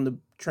man get on the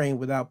train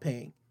without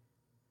paying.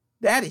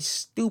 That is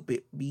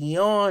stupid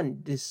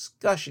beyond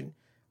discussion.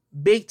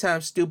 Big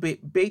time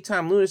stupid, big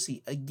time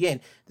lunacy.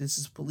 Again, this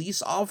is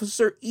police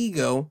officer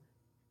ego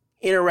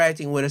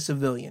interacting with a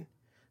civilian.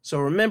 So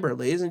remember,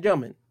 ladies and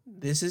gentlemen,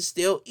 this is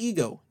still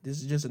ego.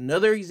 This is just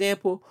another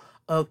example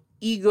of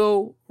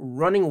ego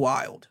running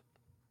wild.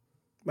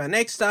 My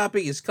next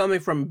topic is coming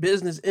from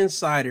Business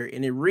Insider,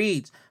 and it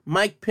reads,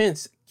 Mike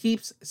Pence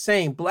keeps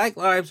saying black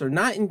lives are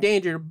not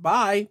endangered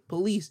by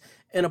police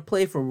in a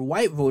play for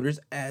white voters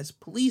as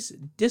police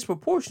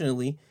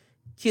disproportionately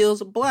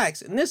kills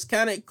blacks. And this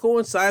kind of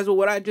coincides with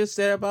what I just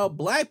said about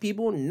black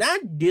people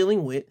not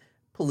dealing with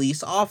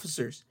police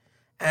officers.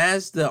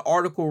 As the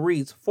article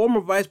reads, former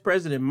Vice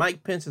President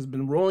Mike Pence has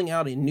been rolling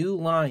out a new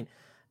line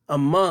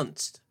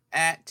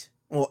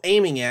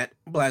aiming at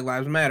Black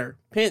Lives Matter.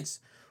 Pence,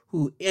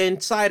 who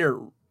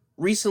Insider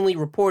recently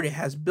reported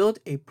has built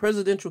a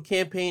presidential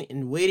campaign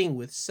in waiting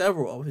with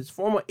several of his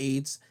former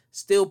aides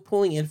still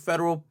pulling in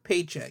federal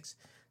paychecks,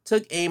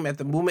 took aim at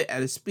the movement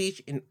at a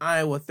speech in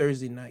Iowa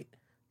Thursday night.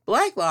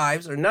 Black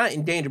lives are not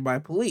endangered by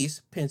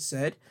police, Pence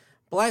said.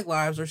 Black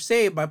lives are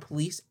saved by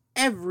police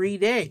every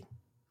day.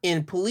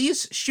 In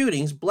police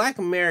shootings, black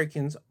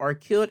Americans are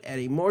killed at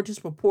a more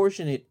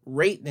disproportionate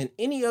rate than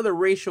any other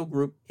racial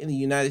group in the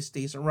United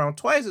States, around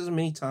twice as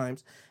many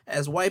times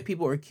as white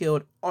people are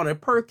killed on a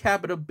per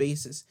capita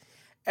basis.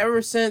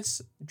 Ever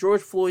since George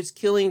Floyd's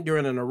killing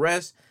during an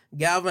arrest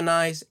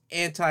galvanized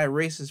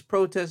anti-racist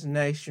protests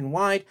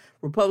nationwide,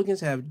 Republicans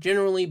have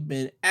generally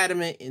been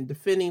adamant in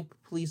defending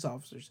police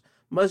officers.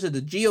 Much of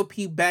the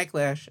GOP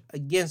backlash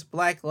against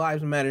Black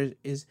Lives Matter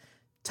is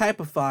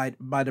typified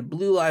by the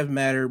Blue Lives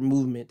Matter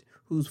movement,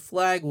 whose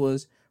flag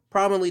was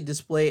prominently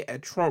displayed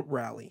at Trump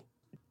rally.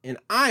 In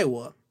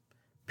Iowa,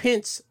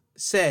 Pence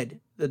said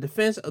the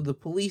defense of the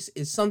police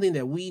is something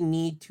that we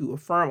need to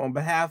affirm on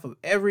behalf of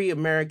every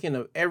American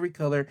of every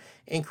color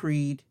and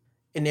creed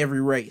in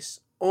every race.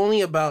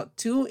 Only about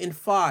 2 in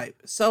 5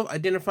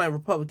 self-identifying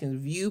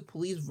Republicans view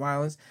police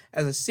violence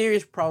as a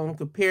serious problem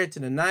compared to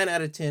the 9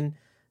 out of 10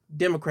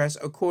 Democrats,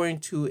 according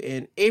to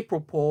an April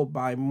poll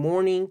by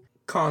Morning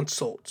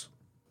Consult.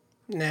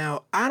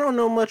 Now, I don't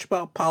know much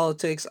about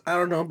politics. I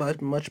don't know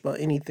much about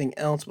anything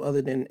else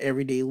other than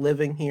everyday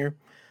living here.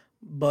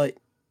 But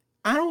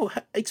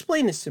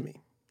explain this to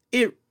me.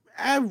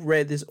 I've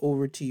read this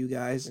over to you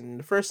guys, and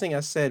the first thing I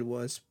said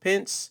was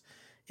Pence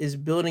is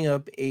building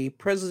up a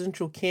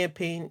presidential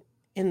campaign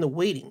in the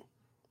waiting.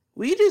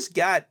 We just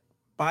got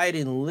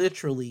Biden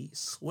literally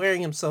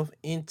swearing himself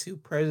into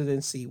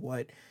presidency,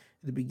 at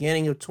the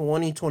beginning of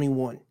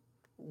 2021.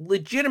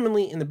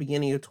 Legitimately in the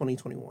beginning of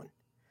 2021.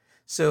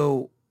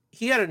 So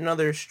he had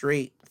another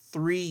straight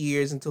 3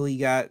 years until he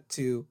got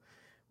to,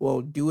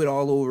 do it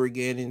all over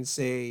again and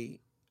say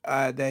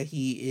that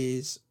he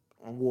is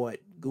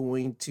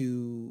going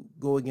to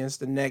go against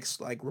the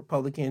next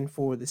Republican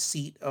for the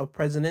seat of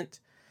president.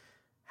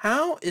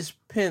 How is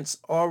Pence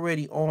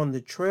already on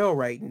the trail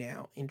right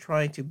now in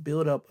trying to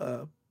build up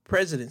a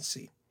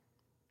presidency?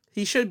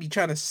 He should be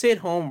trying to sit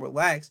home,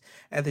 relax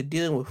after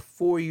dealing with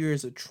 4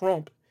 years of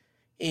Trump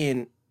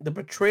and the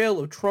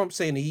betrayal of Trump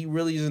saying that he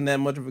really isn't that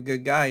much of a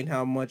good guy, and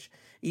how much,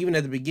 even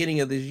at the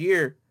beginning of this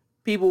year,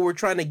 people were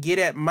trying to get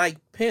at Mike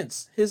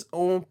Pence, his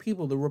own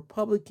people, the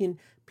Republican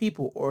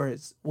people, or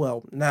his,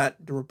 well, not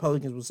the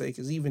Republicans will say,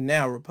 because even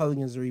now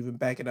Republicans are even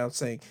backing out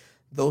saying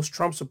those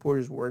Trump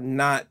supporters were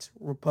not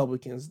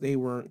Republicans. They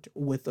weren't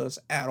with us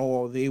at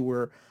all. They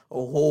were a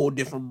whole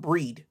different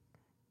breed.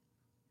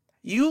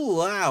 You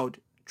allowed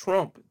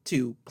Trump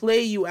to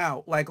play you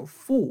out like a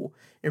fool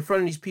in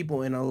front of these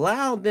people and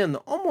allow them to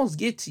almost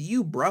get to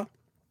you, bro.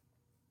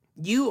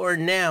 You are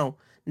now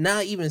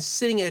not even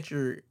sitting at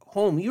your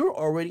home. You're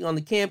already on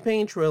the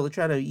campaign trail to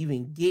try to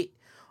even get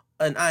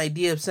an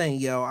idea of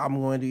saying, yo,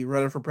 I'm going to be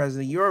running for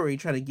president. You're already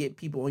trying to get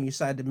people on your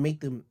side to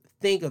make them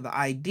think of the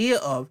idea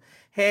of,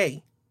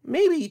 hey,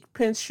 maybe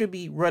Pence should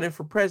be running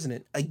for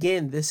president.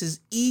 Again, this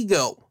is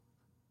ego.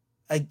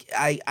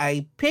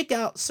 I pick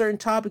out certain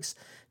topics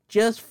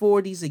just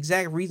for these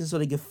exact reasons so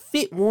they can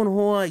fit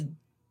one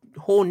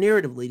whole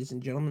narrative, ladies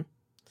and gentlemen.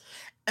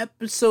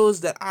 Episodes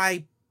that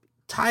I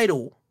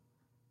title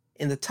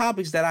and the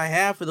topics that I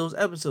have for those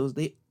episodes,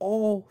 they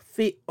all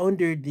fit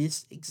under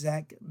this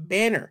exact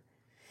banner.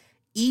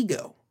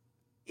 Ego.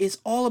 It's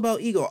all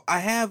about ego. I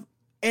have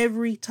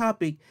every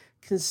topic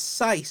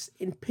concise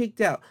and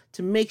picked out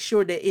to make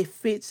sure that it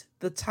fits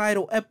the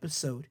title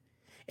episode.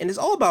 And it's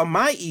all about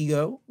my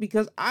ego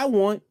because I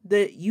want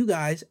that you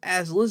guys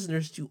as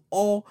listeners to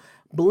all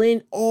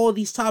blend all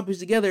these topics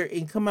together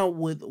and come out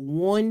with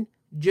one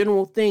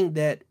general thing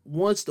that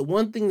wants the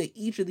one thing that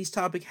each of these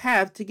topics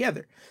have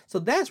together. So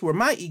that's where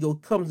my ego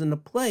comes into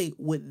play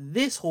with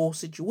this whole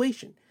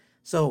situation.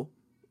 So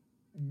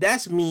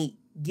that's me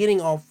getting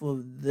off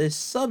of this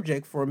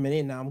subject for a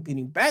minute. Now I'm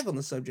getting back on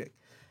the subject.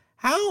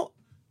 How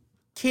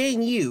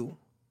can you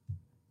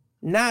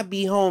not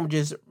be home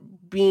just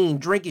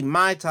drinking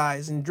Mai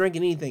Tais and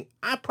drinking anything?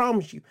 I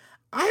promise you,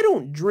 I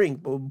don't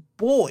drink, but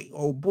boy,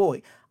 oh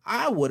boy,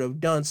 I would have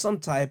done some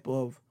type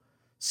of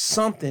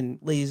something,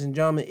 ladies and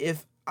gentlemen,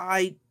 if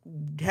I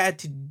had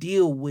to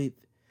deal with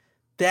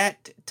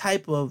that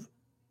type of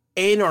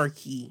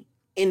anarchy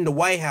in the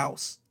White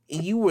House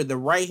and you were the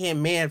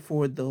right-hand man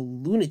for the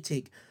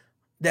lunatic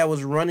that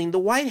was running the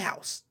White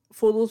House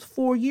for those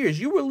 4 years.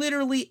 You were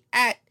literally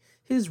at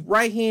his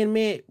right-hand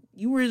man.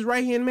 You were his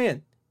right-hand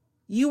man.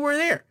 You were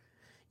there.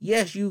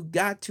 Yes, you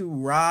got to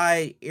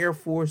ride Air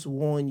Force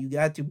One. You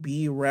got to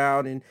be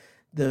around in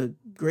the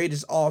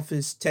greatest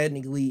office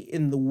technically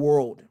in the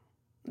world.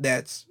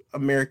 That's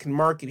American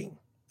marketing.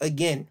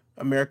 Again,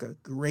 America,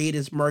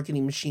 greatest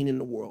marketing machine in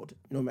the world.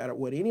 No matter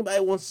what anybody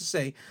wants to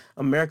say,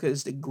 America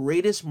is the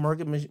greatest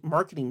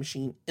marketing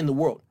machine in the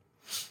world.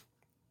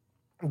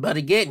 But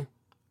again,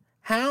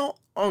 how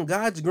on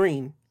God's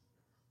green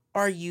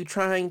are you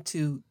trying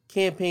to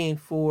campaign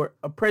for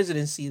a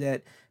presidency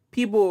that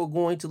people are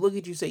going to look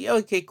at you and say,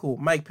 okay, cool,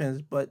 Mike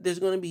Pence, but there's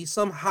going to be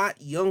some hot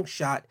young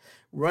shot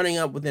running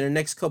up within the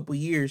next couple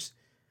years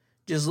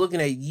just looking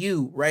at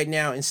you right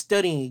now and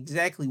studying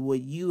exactly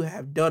what you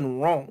have done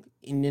wrong.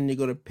 And then they're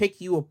going to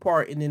pick you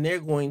apart and then they're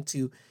going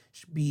to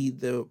be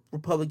the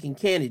Republican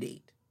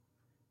candidate.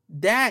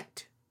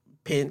 That,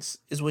 Pence,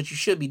 is what you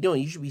should be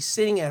doing. You should be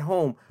sitting at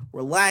home,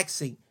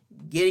 relaxing,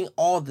 getting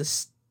all the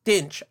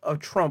stench of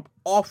Trump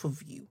off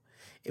of you.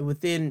 And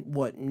within,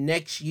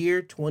 next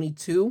year,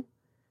 22,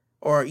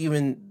 or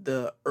even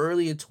the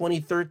early of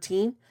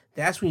 2013,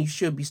 that's when you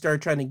should be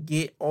start trying to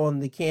get on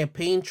the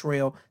campaign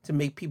trail to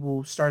make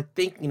people start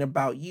thinking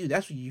about you.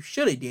 That's what you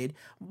should have did.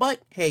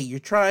 But hey, you're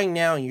trying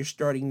now and you're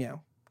starting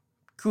now.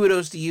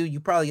 Kudos to you. You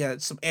probably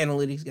got some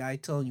analytics guy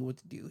telling you what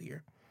to do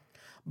here.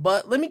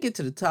 But let me get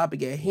to the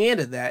topic at hand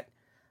of that.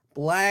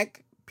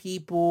 Black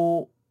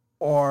people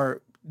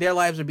their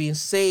lives are being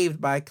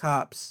saved by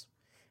cops.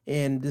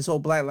 And this whole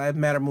Black Lives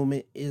Matter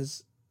movement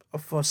is a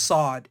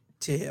facade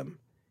to him.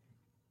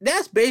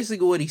 That's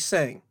basically what he's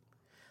saying.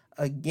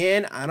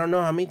 Again, I don't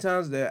know how many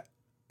times that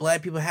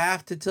black people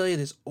have to tell you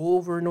this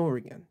over and over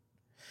again.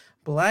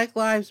 Black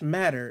Lives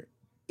Matter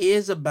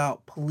is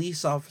about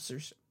police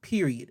officers,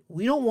 period.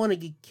 We don't want to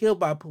get killed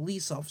by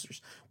police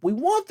officers. We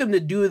want them to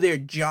do their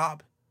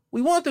job.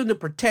 We want them to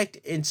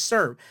protect and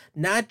serve,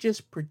 not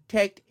just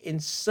protect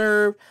and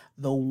serve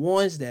the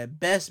ones that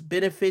best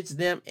benefits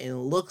them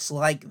and looks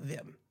like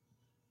them,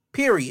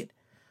 period.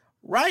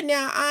 Right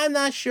now, I'm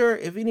not sure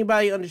if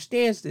anybody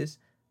understands this.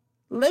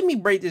 Let me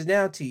break this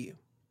down to you.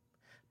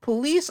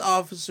 Police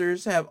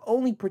officers have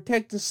only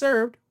protected and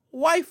served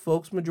white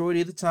folks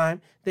majority of the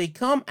time. They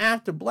come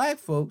after black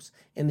folks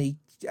and they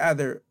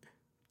either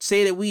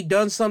say that we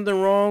done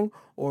something wrong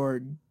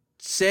or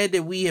said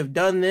that we have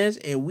done this,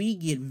 and we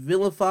get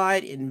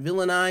vilified and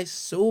villainized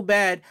so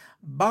bad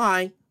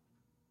by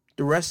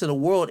the rest of the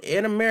world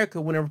and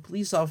America whenever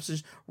police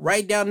officers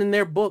write down in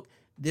their book,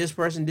 this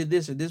person did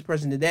this or this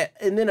person did that,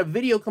 and then a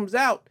video comes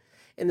out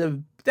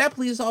and that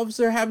police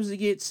officer happens to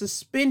get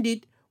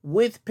suspended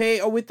with pay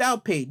or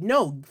without pay.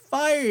 No,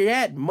 fire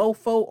that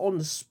mofo on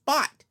the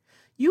spot.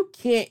 You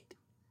can't.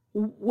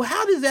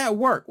 How does that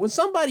work? When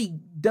somebody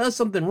does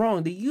something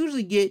wrong, they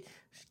usually get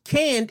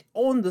canned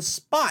on the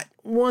spot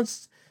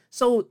once,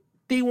 so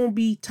they won't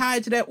be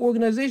tied to that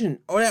organization,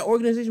 or that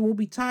organization won't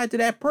be tied to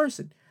that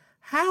person.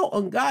 How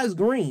on God's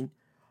green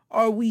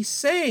are we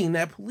saying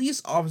that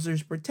police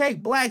officers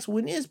protect blacks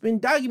when it's been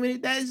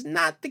documented that is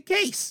not the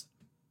case?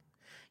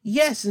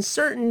 Yes, in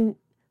certain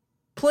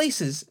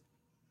places,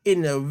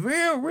 in a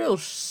real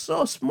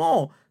so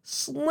small,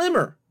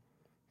 slimmer,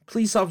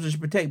 police officers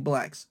protect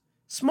blacks.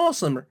 Small,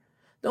 slimmer.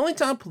 The only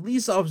time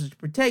police officers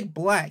protect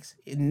blacks,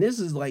 and this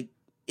is like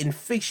in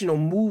fictional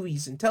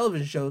movies and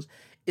television shows,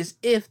 is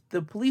if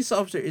the police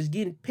officer is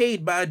getting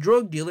paid by a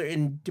drug dealer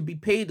and to be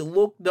paid to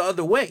look the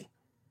other way.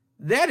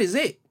 That is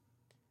it.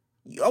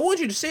 I want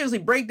you to seriously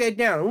break that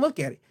down and look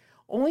at it.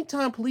 Only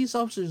time police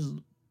officers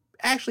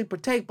actually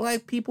protect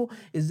black people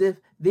is if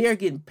they are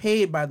getting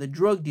paid by the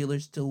drug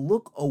dealers to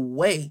look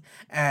away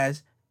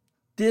as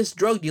this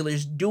drug dealer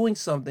is doing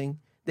something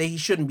that he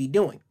shouldn't be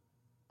doing.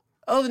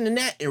 Other than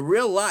that, in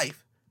real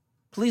life,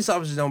 police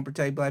officers don't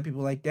protect black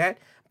people like that.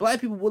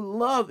 Black people would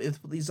love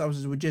if police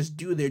officers would just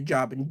do their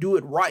job and do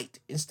it right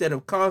instead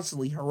of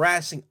constantly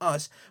harassing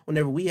us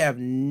whenever we have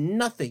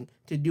nothing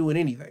to do with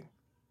anything.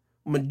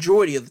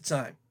 Majority of the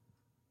time.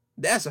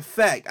 That's a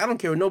fact. I don't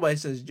care what nobody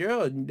says,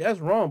 Gerald, that's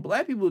wrong.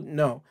 Black people,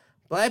 no.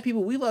 Black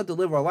people, we love to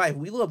live our life.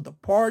 We love to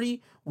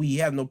party. We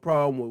have no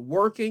problem with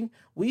working.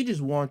 We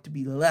just want to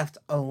be left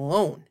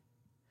alone.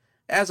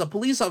 As a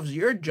police officer,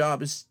 your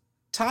job is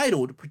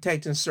titled to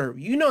protect and serve.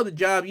 You know the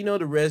job, you know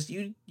the rest.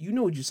 You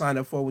know what you signed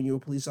up for when you're a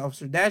police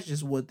officer. That's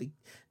just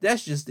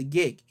the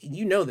gig, and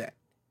you know that.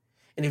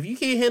 And if you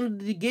can't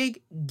handle the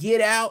gig,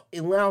 get out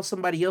and allow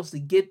somebody else to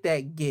get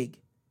that gig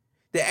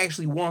that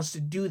actually wants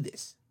to do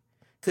this.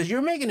 Because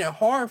you're making it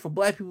hard for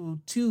black people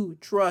to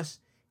trust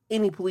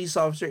any police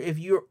officer if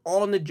you're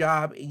on the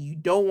job and you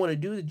don't want to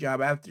do the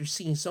job after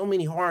seeing so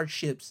many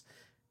hardships.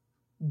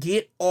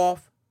 Get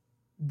off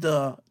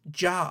the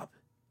job.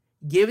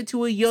 Give it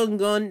to a young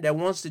gun that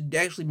wants to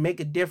actually make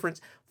a difference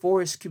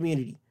for his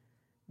community.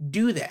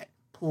 Do that,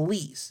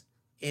 please.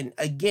 And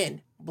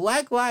again,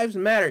 Black Lives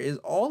Matter is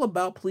all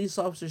about police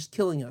officers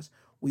killing us.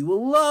 We would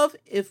love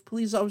if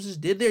police officers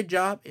did their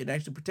job and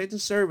actually protect and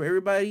serve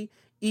everybody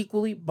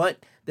equally,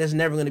 but that's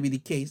never going to be the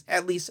case.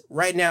 At least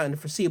right now in the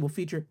foreseeable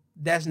future,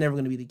 that's never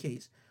going to be the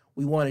case.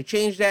 We want to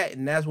change that,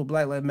 and that's what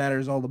Black Lives Matter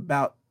is all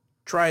about,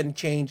 trying to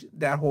change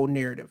that whole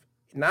narrative.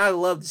 And I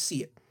love to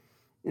see it.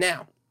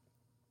 Now,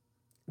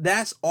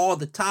 that's all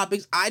the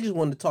topics. I just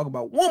wanted to talk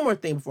about one more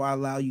thing before I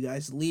allow you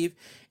guys to leave,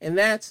 and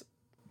that's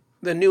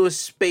the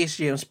newest Space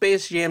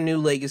Jam New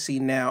Legacy.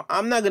 Now,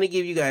 I'm not going to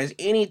give you guys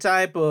any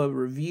type of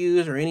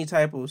reviews or any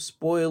type of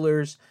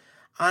spoilers.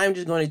 I'm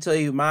just going to tell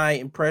you my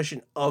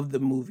impression of the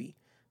movie.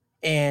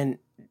 And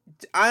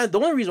the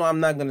only reason why I'm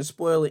not going to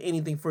spoil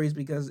anything for you is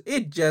because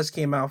it just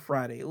came out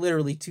Friday,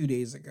 literally 2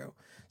 days ago.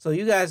 So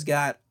you guys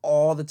got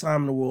all the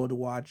time in the world to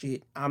watch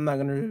it. I'm not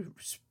going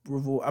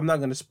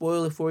to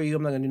spoil it for you.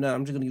 I'm not going to do nothing.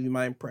 I'm just going to give you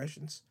my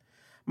impressions.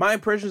 My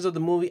impressions of the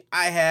movie,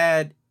 I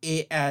had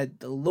it at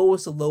the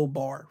lowest of low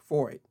bar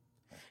for it.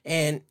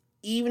 And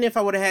even if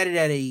I would have had it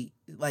at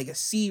a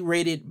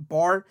C-rated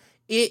bar,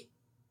 it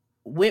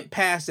went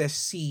past that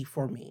C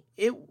for me.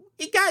 It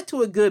got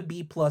to a good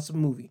B+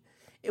 movie.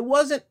 It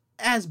wasn't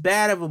as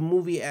bad of a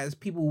movie as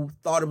people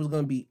thought it was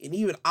going to be. And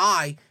even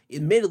I,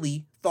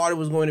 admittedly, thought it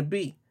was going to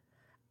be.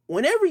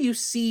 Whenever you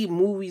see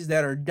movies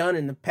that are done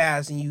in the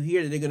past and you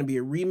hear that they're going to be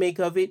a remake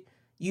of it,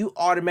 you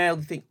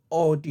automatically think,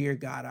 oh, dear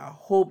God, I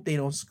hope they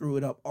don't screw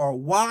it up. Or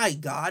why,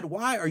 God?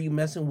 Why are you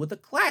messing with a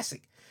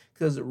classic?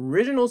 Because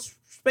original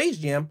Space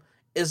Jam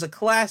is a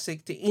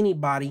classic to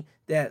anybody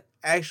that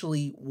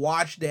actually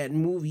watched that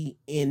movie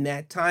in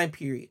that time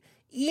period.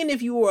 Even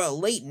if you were a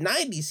late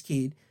 90s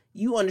kid,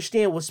 you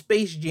understand what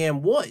Space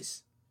Jam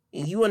was.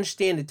 And you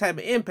understand the type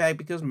of impact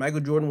because Michael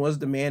Jordan was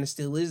the man and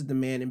still is the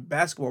man in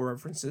basketball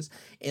references.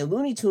 And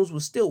Looney Tunes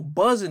was still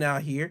buzzing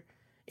out here.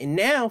 And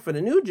now for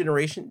the new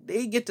generation,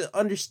 they get to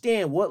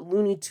understand what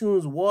Looney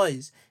Tunes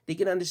was. They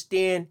can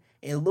understand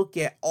and look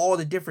at all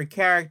the different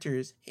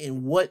characters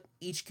and what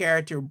each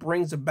character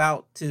brings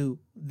about to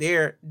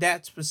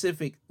that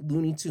specific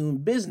Looney Tune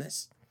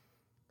business.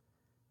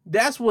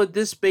 That's what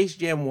this Space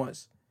Jam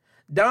was.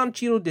 Don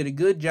Cheadle did a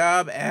good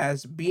job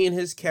as being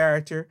his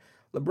character.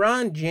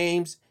 LeBron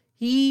James,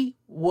 he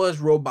was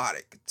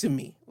robotic to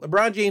me.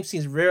 LeBron James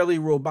seems very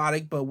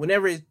robotic, but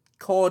whenever it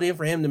called in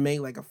for him to make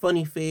like a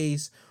funny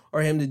face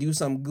or him to do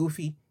something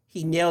goofy,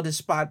 he nailed his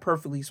spot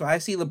perfectly. So I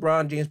see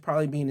LeBron James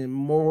probably being in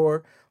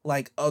more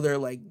like other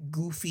like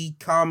goofy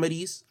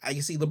comedies. I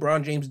can see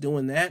LeBron James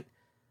doing that.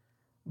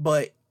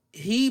 But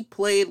he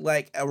played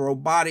like a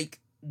robotic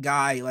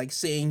guy, like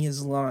saying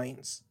his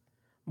lines.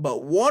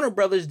 But Warner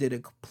Brothers did a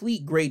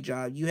complete great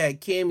job. You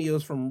had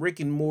cameos from Rick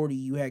and Morty.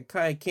 You had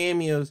kind of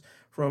cameos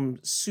from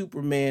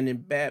Superman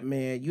and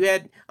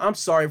Batman. I'm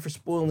sorry for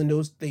spoiling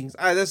those things.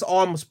 That's all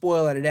I'm going to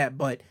spoil out of that.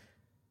 But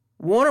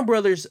Warner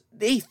Brothers,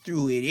 they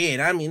threw it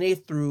in. I mean, they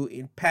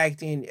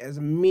packed in as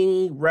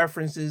many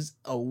references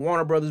of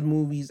Warner Brothers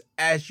movies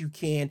as you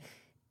can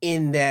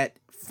in that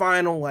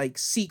final, like,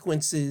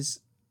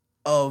 sequences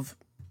of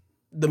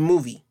the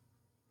movie.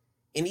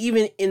 And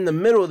even in the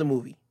middle of the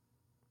movie,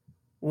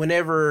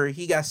 whenever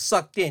he got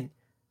sucked in.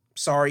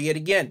 Sorry yet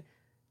again.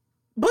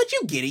 But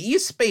you get it.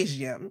 It's Space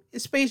Jam.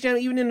 It's Space Jam,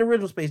 even in the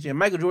original Space Jam.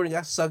 Michael Jordan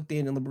got sucked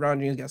in and LeBron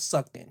James got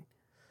sucked in.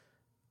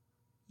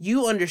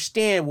 You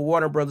understand what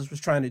Warner Brothers was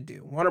trying to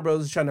do. Warner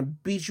Brothers was trying to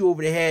beat you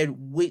over the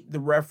head with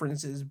the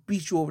references,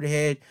 beat you over the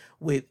head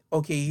with,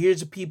 okay, here's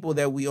the people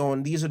that we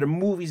own. These are the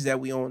movies that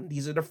we own.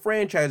 These are the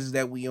franchises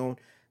that we own.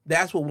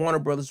 That's what Warner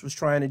Brothers was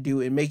trying to do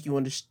and make you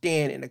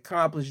understand and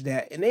accomplish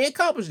that. And they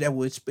accomplished that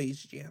with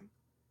Space Jam.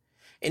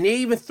 And they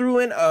even threw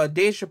in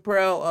Dave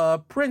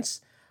Chappelle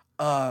Prince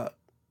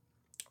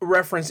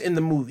reference in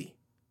the movie.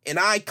 And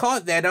I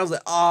caught that and I was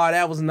like, oh,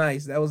 that was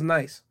nice. That was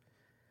nice.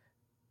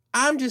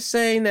 I'm just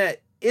saying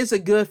that it's a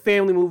good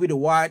family movie to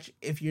watch.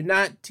 If you're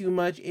not too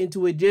much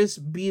into it,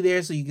 just be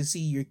there so you can see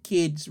your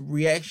kids'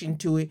 reaction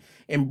to it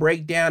and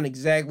break down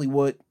exactly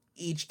what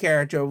each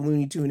character of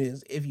Looney Tune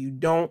is. If you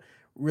don't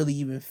really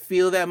even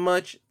feel that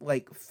much,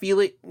 like feel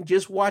it,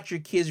 just watch your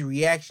kids'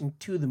 reaction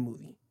to the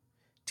movie,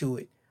 to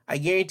it. I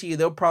guarantee you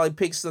they'll probably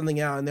pick something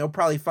out and they'll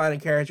probably find a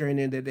character in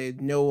there that they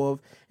know of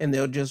and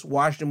they'll just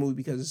watch the movie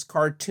because it's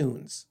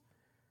cartoons.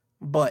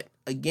 But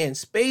again,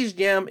 Space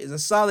Jam is a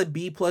solid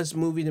B+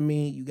 movie to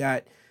me. You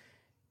got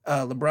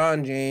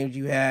LeBron James,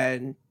 you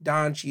had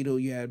Don Cheadle,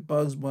 you had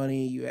Bugs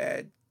Bunny, you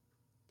had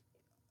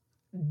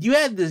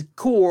the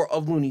core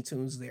of Looney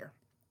Tunes there.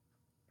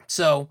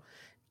 So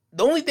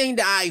the only thing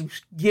that I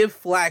give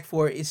flack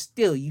for is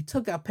still you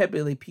took out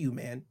Pepe Le Pew,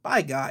 man.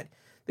 By God,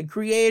 the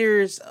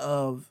creators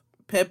of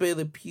Pepe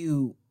Le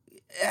Pew.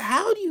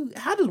 How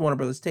does Warner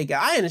Brothers take it?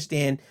 I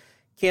understand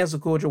cancel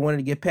culture wanted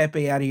to get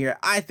Pepe out of here.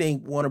 I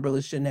think Warner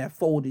Brothers shouldn't have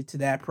folded to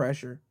that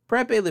pressure.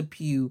 Pepe Le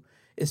Pew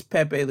is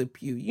Pepe Le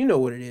Pew. You know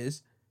what it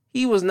is.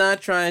 He was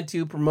not trying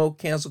to promote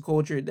cancel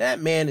culture. That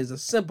man is a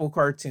simple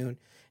cartoon.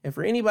 And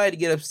for anybody to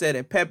get upset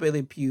at Pepe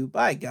Le Pew,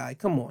 by God,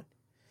 come on.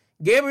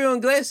 Gabriel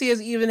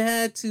Iglesias even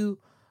had to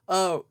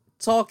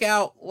talk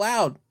out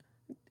loud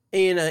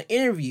in an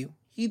interview.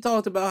 He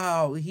talked about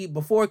how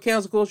before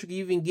cancel culture could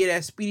even get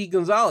at Speedy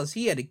Gonzalez,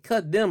 he had to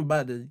cut them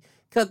at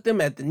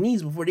the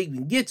knees before they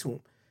even get to him.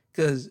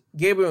 Because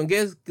Gabriel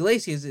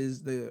Iglesias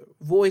is the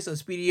voice of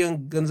Speedy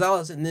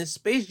Gonzalez in this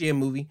Space Jam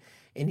movie,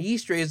 and he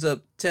straight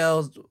up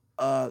tells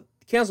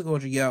cancel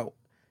culture, yo,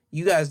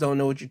 you guys don't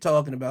know what you're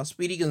talking about.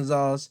 Speedy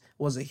Gonzalez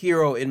was a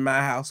hero in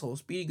my household.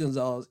 Speedy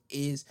Gonzalez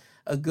is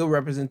a good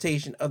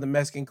representation of the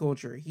Mexican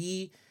culture.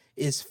 He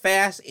is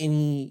fast and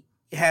he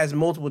has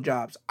multiple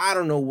jobs. I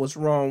don't know what's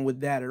wrong with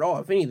that at all.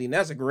 If anything,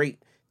 that's a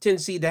great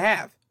tendency to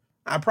have.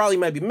 I probably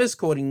might be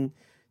misquoting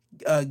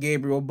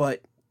Gabriel,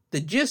 but the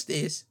gist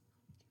is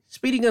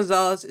Speedy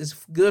Gonzalez is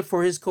good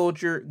for his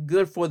culture,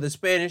 good for the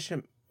Spanish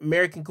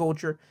American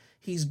culture.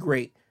 He's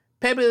great.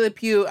 Pepe Le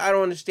Pew, I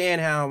don't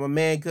understand how a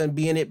man couldn't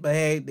be in it, but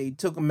hey, they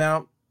took him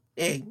out.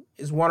 Hey,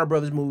 it's Warner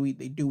Brothers movie.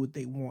 They do what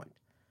they want.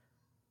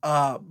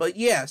 But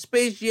yeah,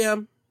 Space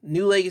Jam,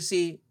 New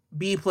Legacy,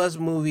 B+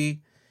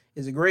 movie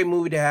is a great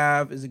movie to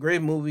have. It's a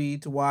great movie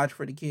to watch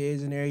for the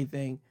kids and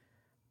everything.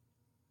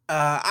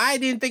 I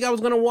didn't think I was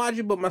going to watch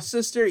it, but my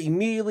sister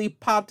immediately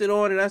popped it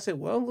on and I said,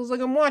 well, looks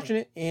like I'm watching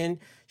it. And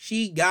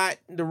she got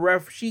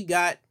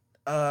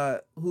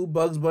who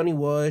Bugs Bunny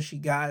was. She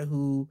got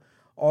who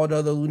all the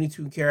other Looney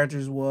Tunes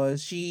characters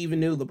was. She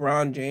even knew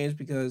LeBron James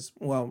because,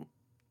 well,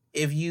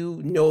 if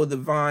you know the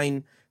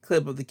Vine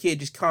clip of the kid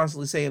just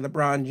constantly saying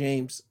LeBron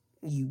James,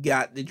 you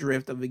got the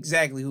drift of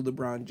exactly who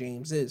LeBron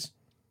James is.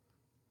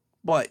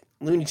 But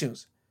Looney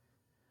Tunes,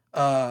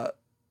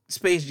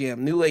 Space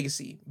Jam, New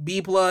Legacy, B+,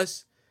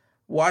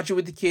 watch it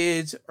with the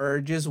kids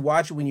or just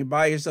watch it when you're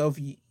by yourself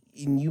and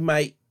you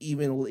might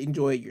even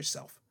enjoy it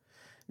yourself.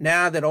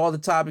 Now that all the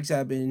topics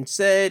have been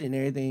said and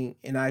everything,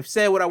 and I've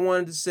said what I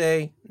wanted to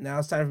say, now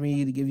it's time for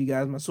me to give you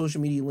guys my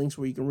social media links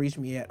where you can reach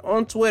me at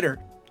on Twitter.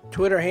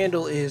 Twitter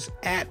handle is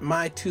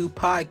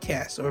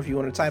 @my2podcast, or if you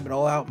want to type it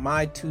all out,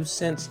 My 2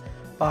 Cents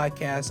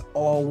Podcast,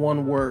 all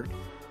one word.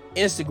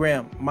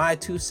 Instagram, My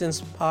 2 Cents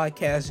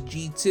Podcast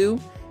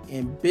G2.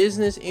 And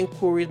business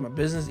inquiries, my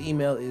business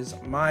email is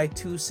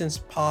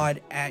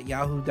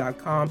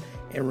my2centspod@yahoo.com.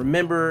 And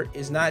remember,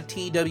 it's not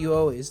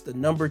TWO, it's the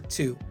number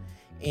 2.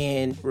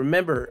 And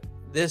remember,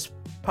 this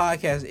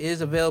podcast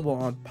is available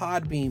on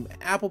Podbean,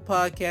 Apple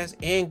Podcasts,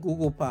 and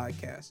Google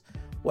Podcasts.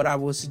 What I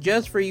will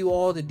suggest for you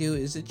all to do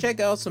is to check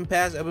out some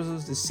past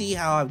episodes to see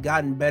how I've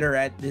gotten better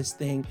at this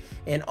thing.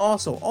 And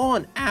also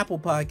on Apple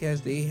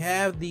Podcasts, they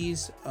have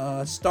these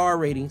star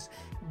ratings.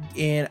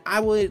 And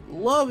I would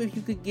love if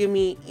you could give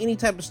me any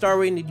type of star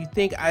rating that you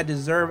think I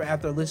deserve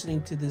after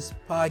listening to this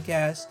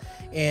podcast.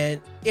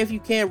 And if you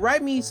can,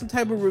 write me some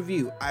type of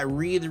review. I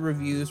read the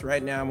reviews.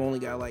 Right now, I've only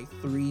got like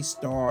 3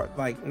 star,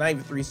 like not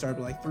even 3 stars,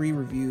 but like 3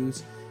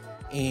 reviews.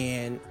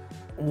 And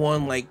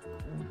one like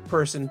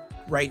person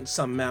writing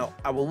something out.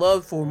 I would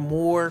love for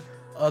more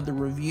of the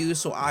reviews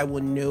so I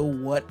will know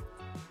what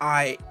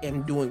I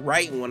am doing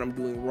right and what I'm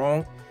doing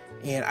wrong.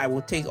 And I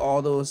will take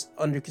all those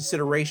under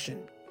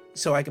consideration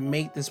so I can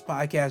make this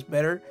podcast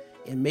better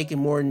and make it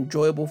more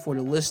enjoyable for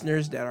the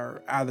listeners that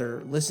are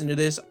either listening to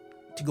this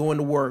to go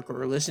into work,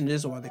 or listen to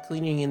this while they're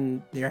cleaning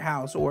in their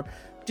house, or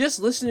just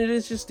listen to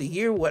this just to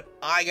hear what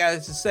I got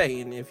to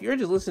say. And if you're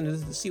just listening to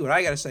this to see what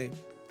I got to say,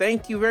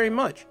 thank you very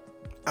much.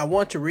 I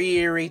want to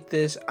reiterate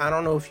this. I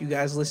don't know if you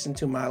guys listened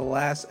to my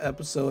last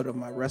episode of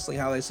my Wrestling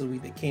Highlights of the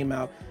Week that came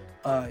out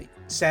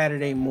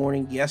Saturday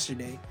morning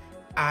yesterday.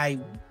 I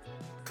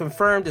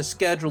confirmed the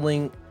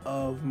scheduling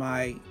of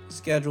my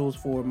schedules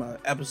for my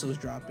episodes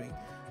dropping.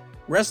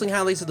 Wrestling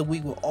Highlights of the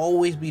Week will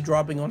always be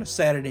dropping on a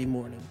Saturday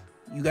morning.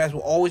 You guys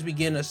will always be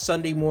getting a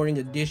Sunday morning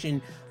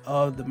edition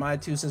of the My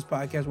Two Cents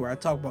podcast, where I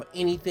talk about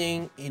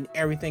anything and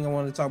everything I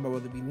want to talk about,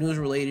 whether it be news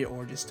related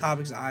or just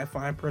topics that I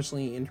find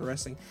personally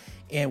interesting.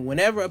 And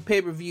whenever a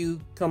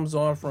pay-per-view comes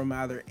on from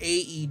either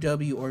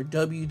AEW or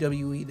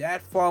WWE,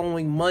 that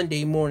following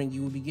Monday morning,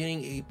 you will be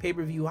getting a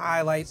pay-per-view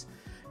highlights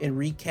and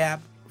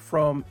recap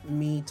from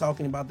me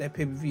talking about that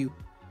pay-per-view.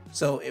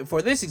 So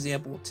for this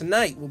example,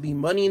 tonight will be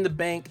Money in the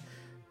Bank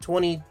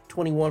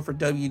 2021 for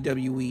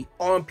WWE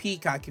on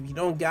Peacock. If you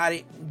don't got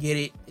it, get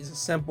it. It's a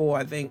simple,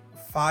 I think,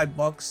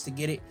 $5 to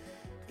get it.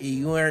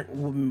 You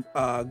aren't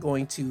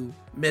going to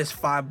miss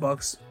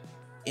 $5.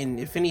 And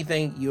if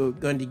anything, you're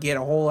going to get a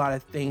whole lot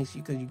of things,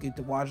 because you get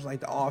to watch like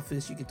The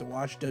Office, you get to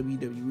watch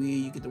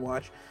WWE, you get to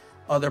watch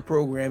other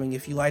programming.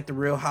 If you like the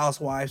Real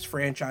Housewives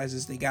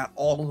franchises, they got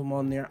all of them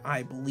on there,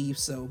 I believe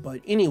so.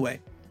 But anyway,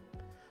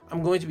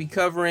 I'm going to be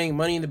covering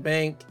Money in the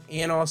Bank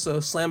and also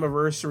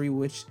Slammiversary,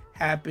 which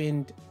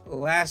happened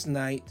last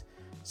night,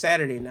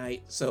 Saturday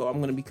night. So I'm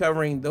going to be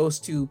covering those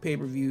two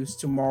pay-per-views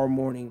tomorrow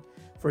morning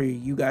for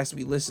you guys to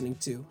be listening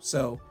to.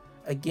 So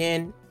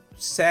again,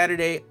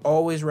 Saturday,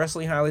 always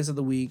Wrestling Highlights of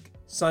the Week.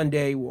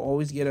 Sunday, we'll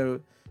always get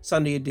a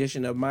Sunday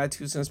edition of My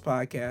Two Cents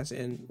podcast.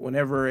 And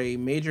whenever a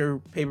major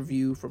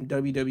pay-per-view from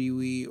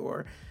WWE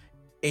or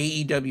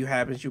AEW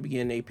happens, you'll be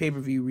getting a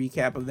pay-per-view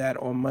recap of that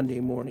on Monday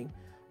morning.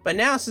 But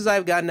now, since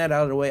I've gotten that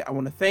out of the way, I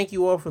want to thank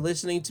you all for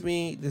listening to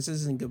me. This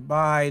isn't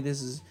goodbye.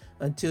 This is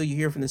until you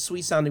hear from the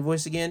sweet sounding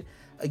voice again.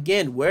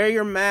 Again, wear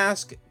your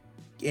mask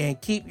and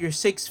keep your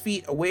 6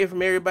 feet away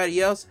from everybody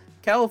else.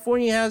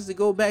 California has to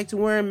go back to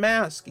wearing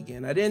masks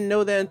again. I didn't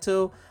know that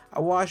until I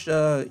watched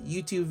a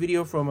YouTube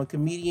video from a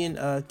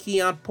comedian,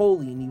 Keon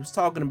Poley, and he was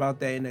talking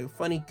about that in a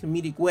funny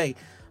comedic way.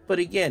 But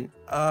again,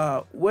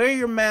 wear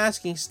your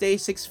mask and stay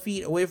 6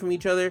 feet away from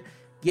each other.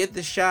 Get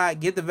the shot,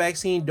 get the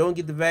vaccine, don't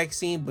get the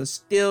vaccine, but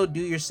still do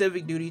your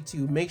civic duty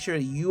to make sure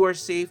that you are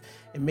safe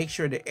and make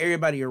sure that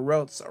everybody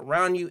else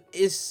around you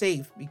is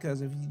safe. Because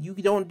if you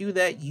don't do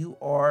that, you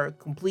are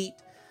complete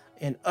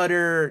and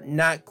utter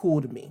not cool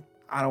to me.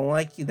 I don't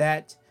like you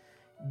that.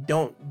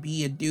 Don't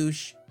be a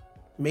douche.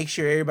 Make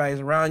sure everybody's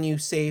around you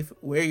safe.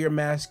 Wear your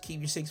mask. Keep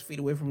your 6 feet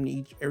away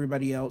from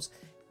everybody else.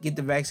 Get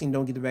the vaccine,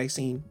 don't get the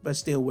vaccine, but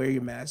still wear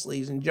your mask,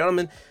 ladies and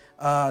gentlemen.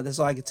 That's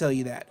all I can tell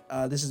you that.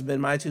 This has been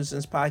My Two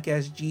Cents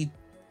Podcast,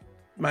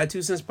 My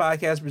Two Cents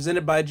Podcast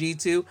presented by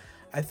G2.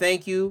 I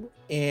thank you,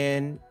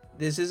 and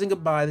this isn't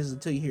goodbye. This is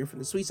until you hear from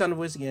the sweet sound of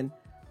voice again.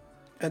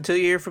 Until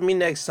you hear from me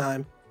next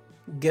time,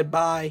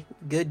 goodbye,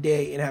 good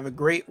day, and have a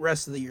great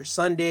rest of your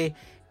Sunday.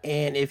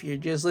 And if you're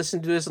just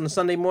listening to this on a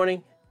Sunday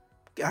morning,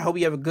 I hope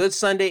you have a good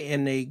Sunday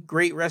and a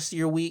great rest of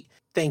your week.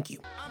 Thank you.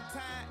 I'm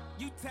tired,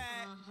 you tired,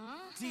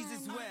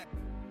 Jesus wept.